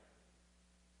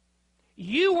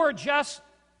 You were just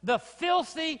the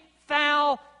filthy,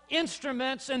 foul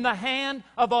instruments in the hand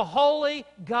of a holy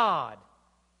God.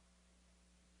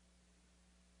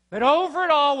 But over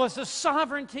it all was the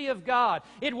sovereignty of God.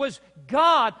 It was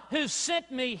God who sent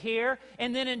me here.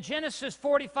 And then in Genesis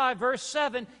 45, verse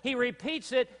 7, he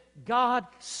repeats it, God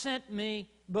sent me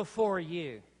before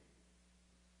you.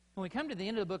 When we come to the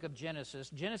end of the book of Genesis,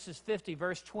 Genesis 50,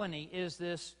 verse 20, is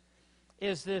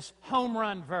this home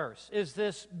run verse, is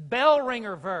this bell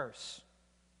ringer verse.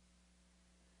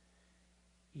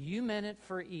 You meant it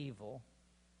for evil.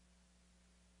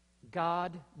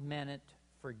 God meant it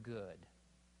for good.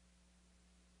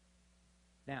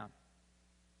 Now,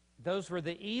 those were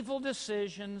the evil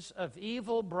decisions of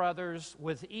evil brothers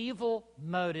with evil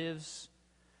motives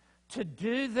to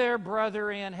do their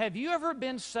brother in. Have you ever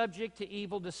been subject to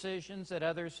evil decisions that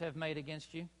others have made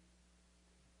against you?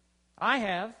 I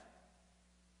have.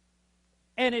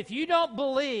 And if you don't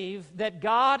believe that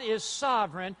God is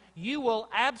sovereign, you will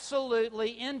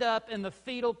absolutely end up in the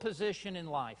fetal position in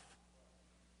life,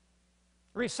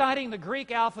 reciting the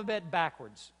Greek alphabet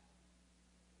backwards.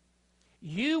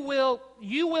 You will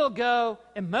go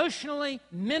emotionally,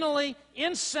 mentally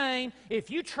insane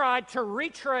if you tried to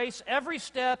retrace every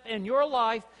step in your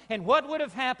life and what would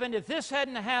have happened if this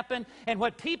hadn't happened and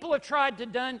what people have tried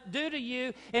to do to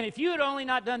you. And if you had only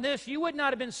not done this, you would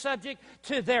not have been subject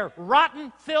to their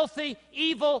rotten, filthy,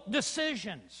 evil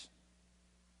decisions.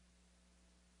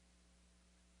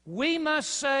 We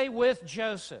must say with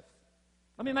Joseph,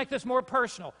 let me make this more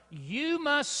personal. You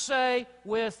must say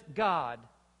with God,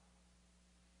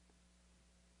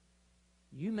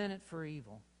 you meant it for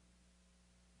evil.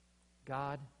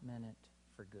 God meant it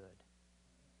for good.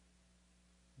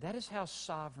 That is how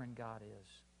sovereign God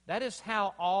is. That is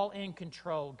how all in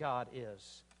control God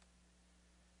is.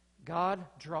 God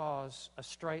draws a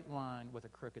straight line with a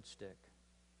crooked stick.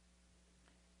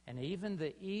 And even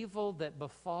the evil that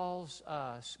befalls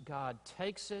us, God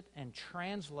takes it and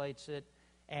translates it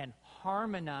and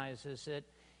harmonizes it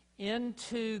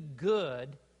into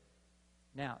good.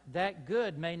 Now, that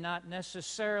good may not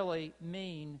necessarily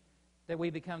mean that we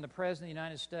become the President of the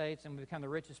United States and we become the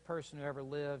richest person who ever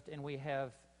lived, and we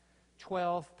have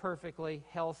 12 perfectly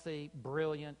healthy,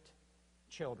 brilliant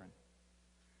children.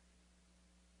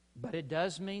 But it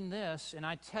does mean this, and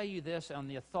I tell you this on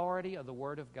the authority of the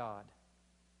Word of God,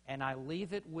 and I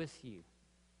leave it with you.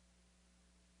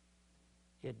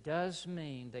 It does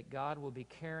mean that God will be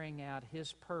carrying out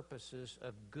His purposes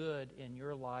of good in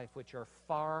your life, which are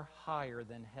far higher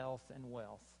than health and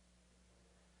wealth.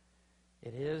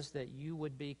 It is that you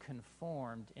would be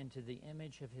conformed into the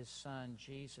image of His Son,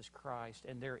 Jesus Christ,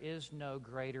 and there is no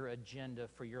greater agenda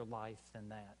for your life than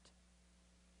that.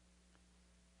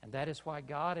 And that is why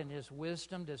God in His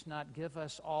wisdom does not give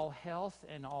us all health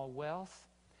and all wealth,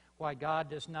 why God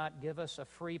does not give us a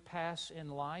free pass in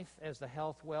life as the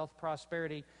health, wealth,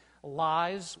 prosperity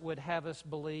lies would have us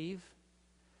believe,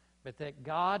 but that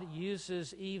God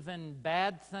uses even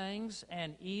bad things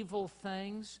and evil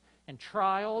things and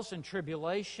trials and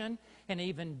tribulation and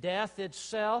even death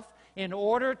itself in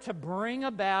order to bring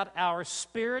about our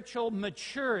spiritual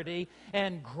maturity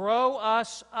and grow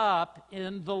us up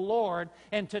in the Lord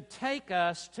and to take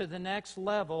us to the next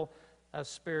level of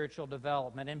spiritual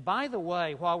development. And by the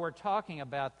way, while we're talking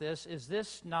about this, is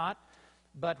this not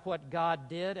but what God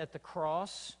did at the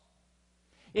cross?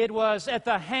 It was at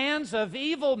the hands of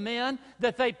evil men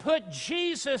that they put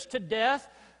Jesus to death,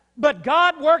 but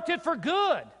God worked it for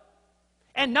good.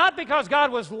 And not because God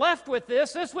was left with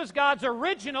this. This was God's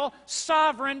original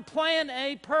sovereign plan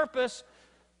A purpose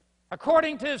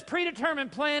according to His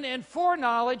predetermined plan and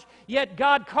foreknowledge, yet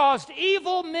God caused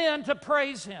evil men to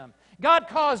praise Him. God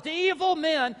caused evil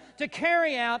men to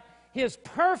carry out His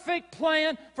perfect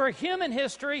plan for human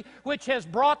history, which has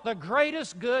brought the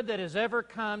greatest good that has ever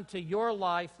come to your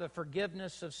life, the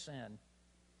forgiveness of sin.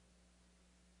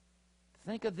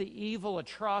 Think of the evil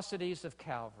atrocities of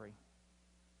Calvary.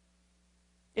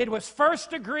 It was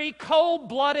first-degree,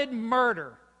 cold-blooded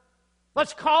murder.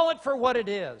 Let's call it for what it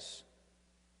is.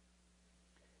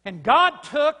 And God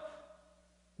took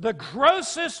the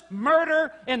grossest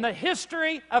murder in the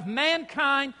history of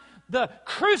mankind, the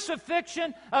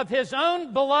crucifixion of His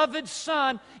own beloved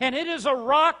Son, and it is a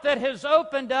rock that has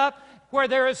opened up where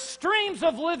there is streams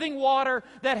of living water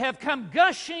that have come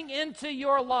gushing into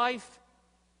your life.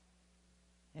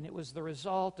 And it was the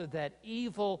result of that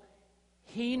evil,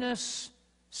 heinous,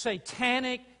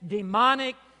 satanic,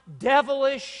 demonic,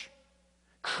 devilish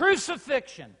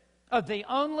crucifixion of the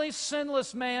only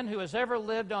sinless man who has ever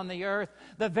lived on the earth,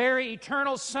 the very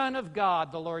eternal Son of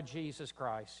God, the Lord Jesus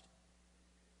Christ.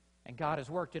 And God has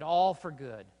worked it all for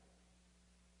good,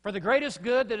 for the greatest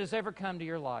good that has ever come to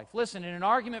your life. Listen, in an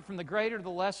argument from the greater to the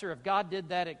lesser, if God did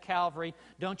that at Calvary,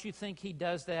 don't you think He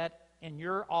does that in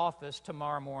your office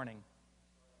tomorrow morning?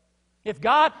 If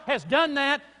God has done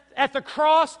that at the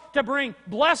cross to bring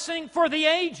blessing for the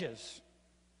ages,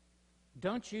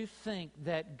 don't you think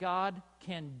that God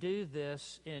can do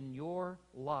this in your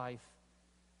life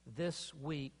this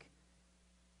week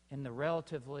in the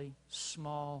relatively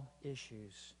small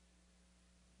issues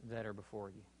that are before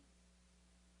you?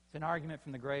 It's an argument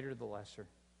from the greater to the lesser.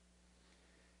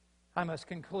 I must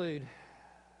conclude,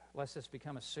 lest this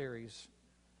become a series.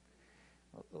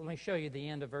 Let me show you the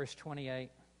end of verse 28.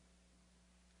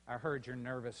 I heard your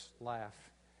nervous laugh.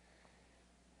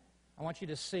 I want you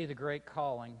to see the great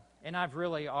calling, and I've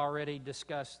really already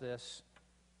discussed this.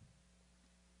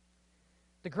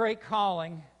 The great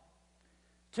calling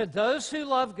to those who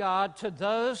love God, to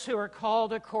those who are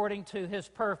called according to His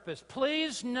purpose.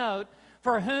 Please note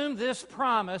for whom this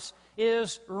promise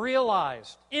is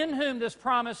realized, in whom this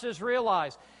promise is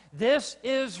realized. This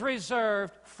is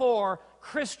reserved for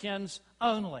Christians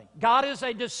only. God is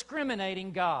a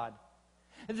discriminating God.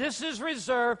 This is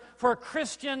reserved for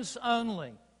Christians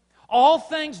only. All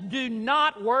things do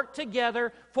not work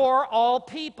together for all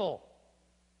people.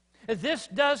 This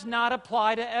does not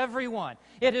apply to everyone.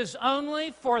 It is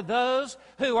only for those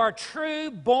who are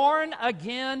true,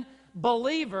 born-again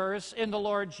believers in the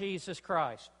Lord Jesus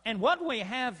Christ. And what we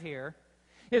have here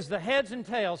is the heads and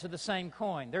tails of the same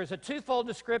coin. There's a twofold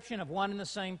description of one and the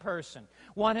same person.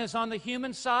 One is on the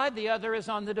human side, the other is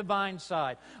on the divine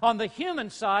side. On the human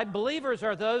side, believers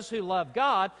are those who love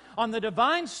God. On the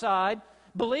divine side,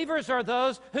 believers are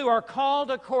those who are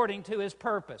called according to His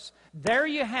purpose. There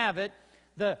you have it.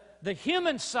 The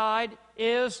human side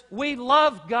is we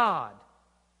love God.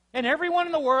 And everyone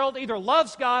in the world either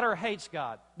loves God or hates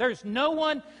God. There's no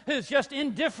one who's just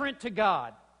indifferent to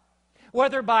God.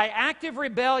 Whether by active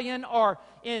rebellion or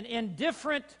in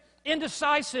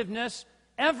indecisiveness,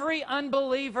 every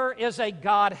unbeliever is a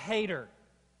God hater.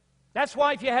 That's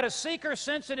why if you had a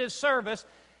seeker-sensitive service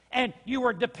and you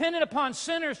were dependent upon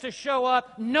sinners to show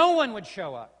up, no one would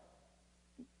show up.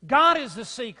 God is the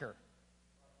seeker.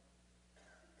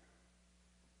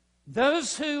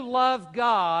 Those who love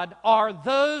God are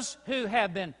those who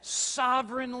have been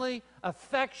sovereignly,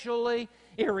 effectually,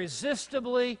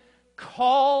 irresistibly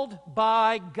called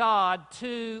by God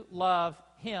to love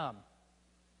Him.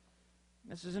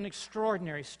 This is an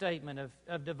extraordinary statement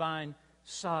of divine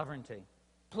sovereignty.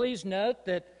 Please note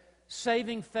that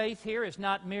saving faith here is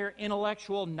not mere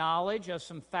intellectual knowledge of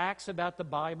some facts about the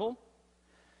Bible.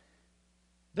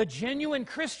 The genuine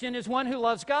Christian is one who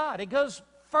loves God. It goes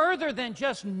further than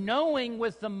just knowing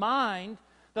with the mind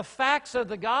the facts of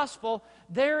the gospel.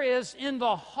 There is in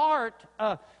the heart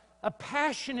a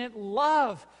passionate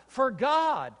love for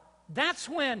God. That's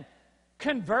when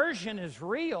conversion is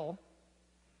real.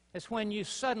 It's when you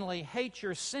suddenly hate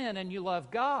your sin and you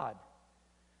love God.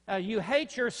 You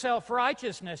hate your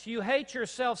self-righteousness. You hate your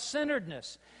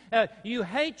self-centeredness. You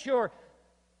hate your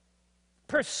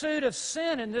pursuit of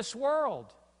sin in this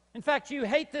world. In fact, you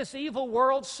hate this evil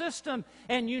world system,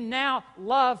 and you now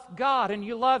love God, and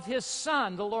you love His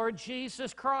Son, the Lord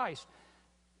Jesus Christ.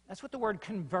 That's what the word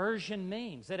conversion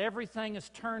means, that everything is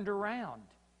turned around.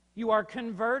 You are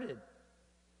converted.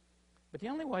 But the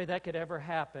only way that could ever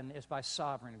happen is by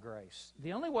sovereign grace.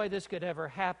 The only way this could ever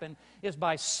happen is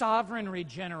by sovereign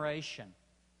regeneration,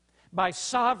 by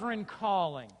sovereign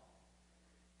calling.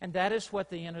 And that is what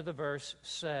the end of the verse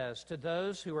says, to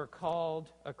those who are called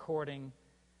according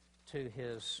to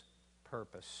His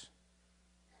purpose.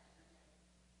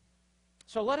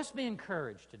 So let us be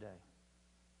encouraged today.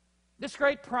 This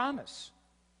great promise.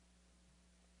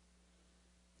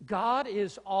 God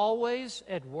is always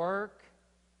at work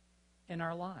in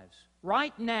our lives.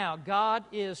 Right now, God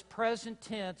is present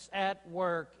tense at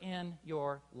work in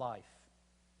your life.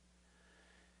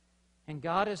 And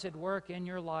God is at work in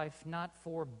your life not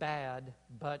for bad,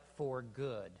 but for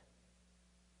good.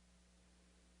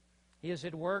 He is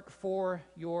at work for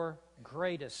your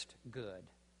greatest good.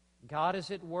 God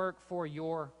is at work for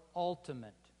your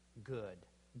ultimate good.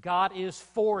 God is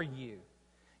for you.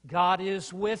 God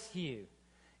is with you.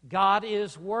 God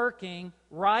is working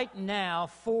right now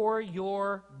for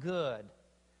your good.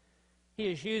 He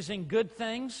is using good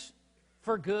things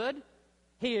for good.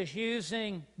 He is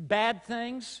using bad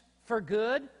things for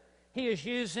good. He is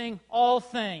using all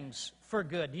things for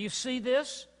good. Do you see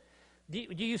this? Do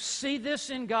you see this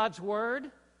in God's Word?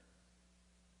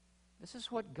 This is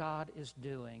what God is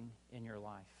doing in your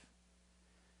life.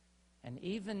 And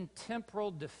even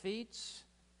temporal defeats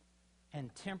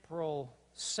and temporal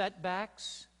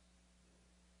setbacks,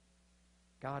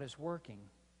 God is working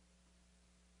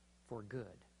for good.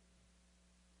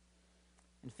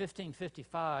 In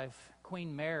 1555,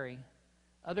 Queen Mary,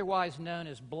 otherwise known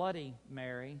as Bloody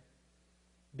Mary,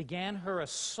 began her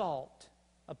assault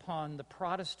upon the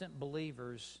Protestant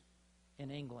believers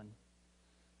in England.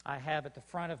 I have at the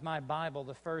front of my Bible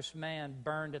the first man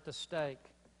burned at the stake,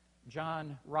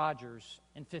 John Rogers,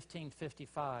 in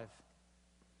 1555.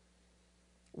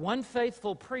 One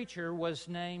faithful preacher was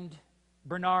named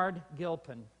Bernard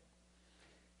Gilpin,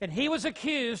 and he was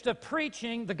accused of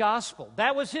preaching the gospel.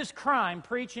 That was his crime.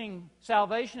 Preaching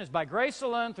salvation is by grace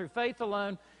alone, through faith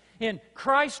alone, in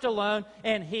Christ alone,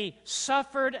 and he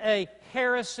suffered a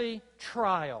heresy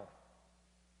trial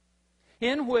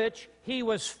in which he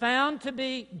was found to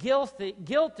be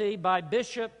guilty by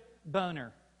Bishop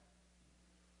Boner.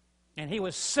 And he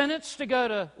was sentenced to go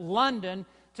to London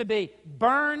to be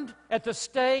burned at the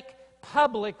stake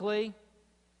publicly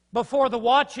before the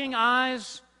watching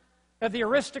eyes of the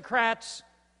aristocrats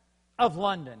of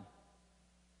London.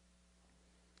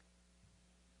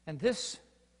 And this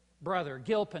brother,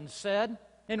 Gilpin, said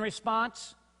in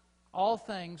response, all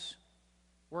things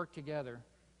work together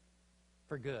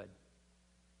for good.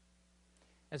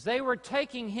 As they were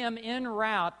taking him en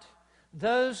route,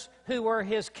 those who were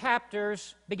his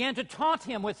captors began to taunt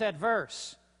him with that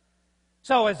verse.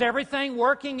 So is everything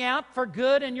working out for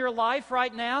good in your life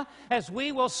right now, as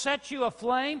we will set you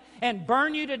aflame and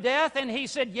burn you to death? And he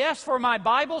said, yes, for my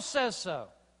Bible says so.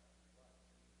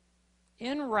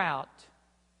 En route,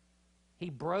 he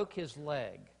broke his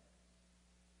leg.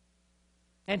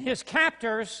 And his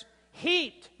captors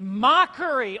heaped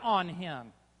mockery on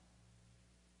him.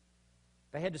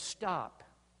 They had to stop.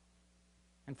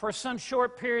 And for some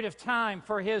short period of time,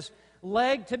 for his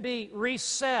leg to be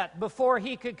reset before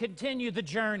he could continue the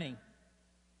journey.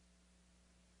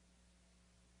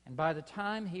 And by the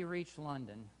time he reached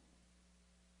London,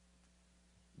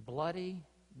 Bloody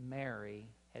Mary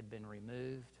had been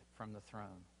removed from the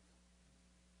throne.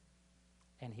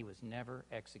 And he was never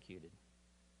executed.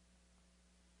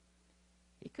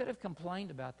 He could have complained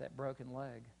about that broken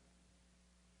leg.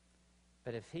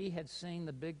 But if he had seen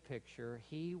the big picture,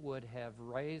 he would have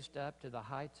raised up to the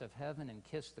heights of heaven and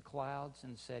kissed the clouds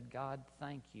and said, God,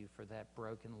 thank you for that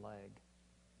broken leg.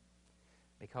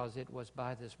 Because it was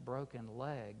by this broken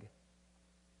leg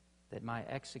that my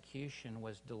execution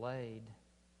was delayed,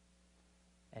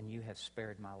 and you have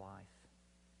spared my life.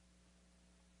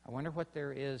 I wonder what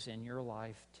there is in your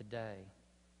life today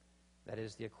that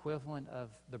is the equivalent of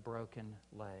the broken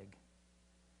leg.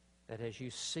 That as you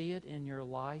see it in your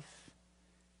life,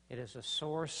 it is a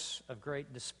source of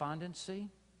great despondency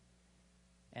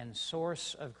and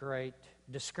source of great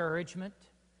discouragement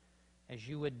as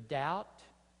you would doubt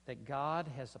that God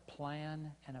has a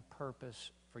plan and a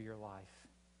purpose for your life.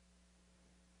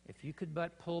 If you could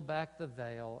but pull back the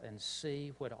veil and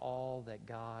see what all that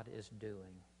God is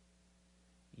doing,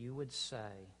 you would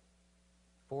say,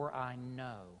 for I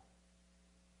know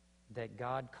that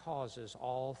God causes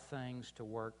all things to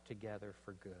work together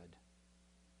for good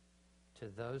to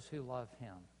those who love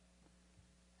Him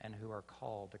and who are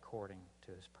called according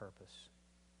to His purpose.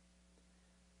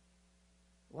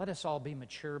 Let us all be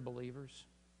mature believers.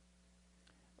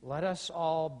 Let us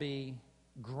all be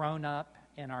grown up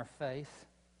in our faith.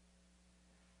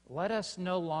 Let us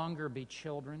no longer be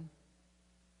children.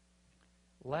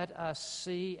 Let us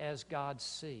see as God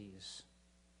sees,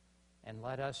 and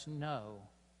let us know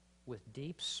with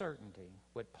deep certainty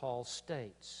what Paul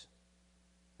states,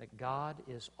 that God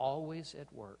is always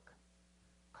at work,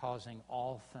 causing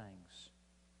all things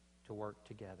to work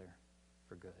together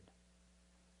for good.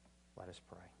 Let us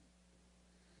pray.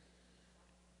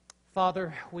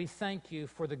 Father, we thank you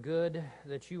for the good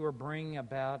that you are bringing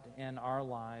about in our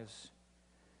lives.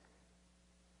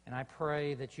 And I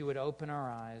pray that you would open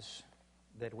our eyes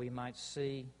that we might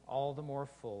see all the more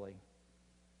fully.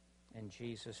 In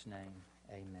Jesus' name,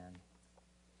 amen.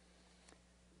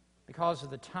 Because of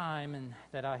the time and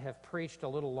that I have preached a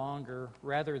little longer,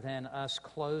 rather than us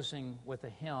closing with a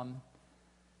hymn,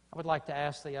 I would like to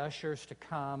ask the ushers to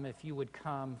come, if you would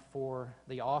come for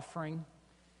the offering.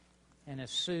 And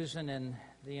as Susan and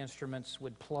the instruments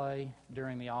would play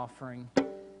during the offering,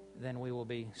 then we will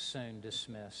be soon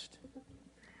dismissed.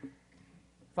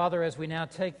 Father, as we now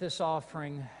take this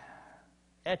offering,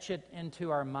 etch it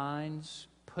into our minds,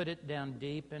 put it down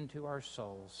deep into our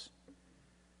souls,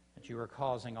 that you are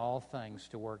causing all things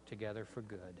to work together for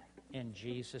good. In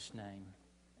Jesus' name,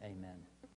 amen.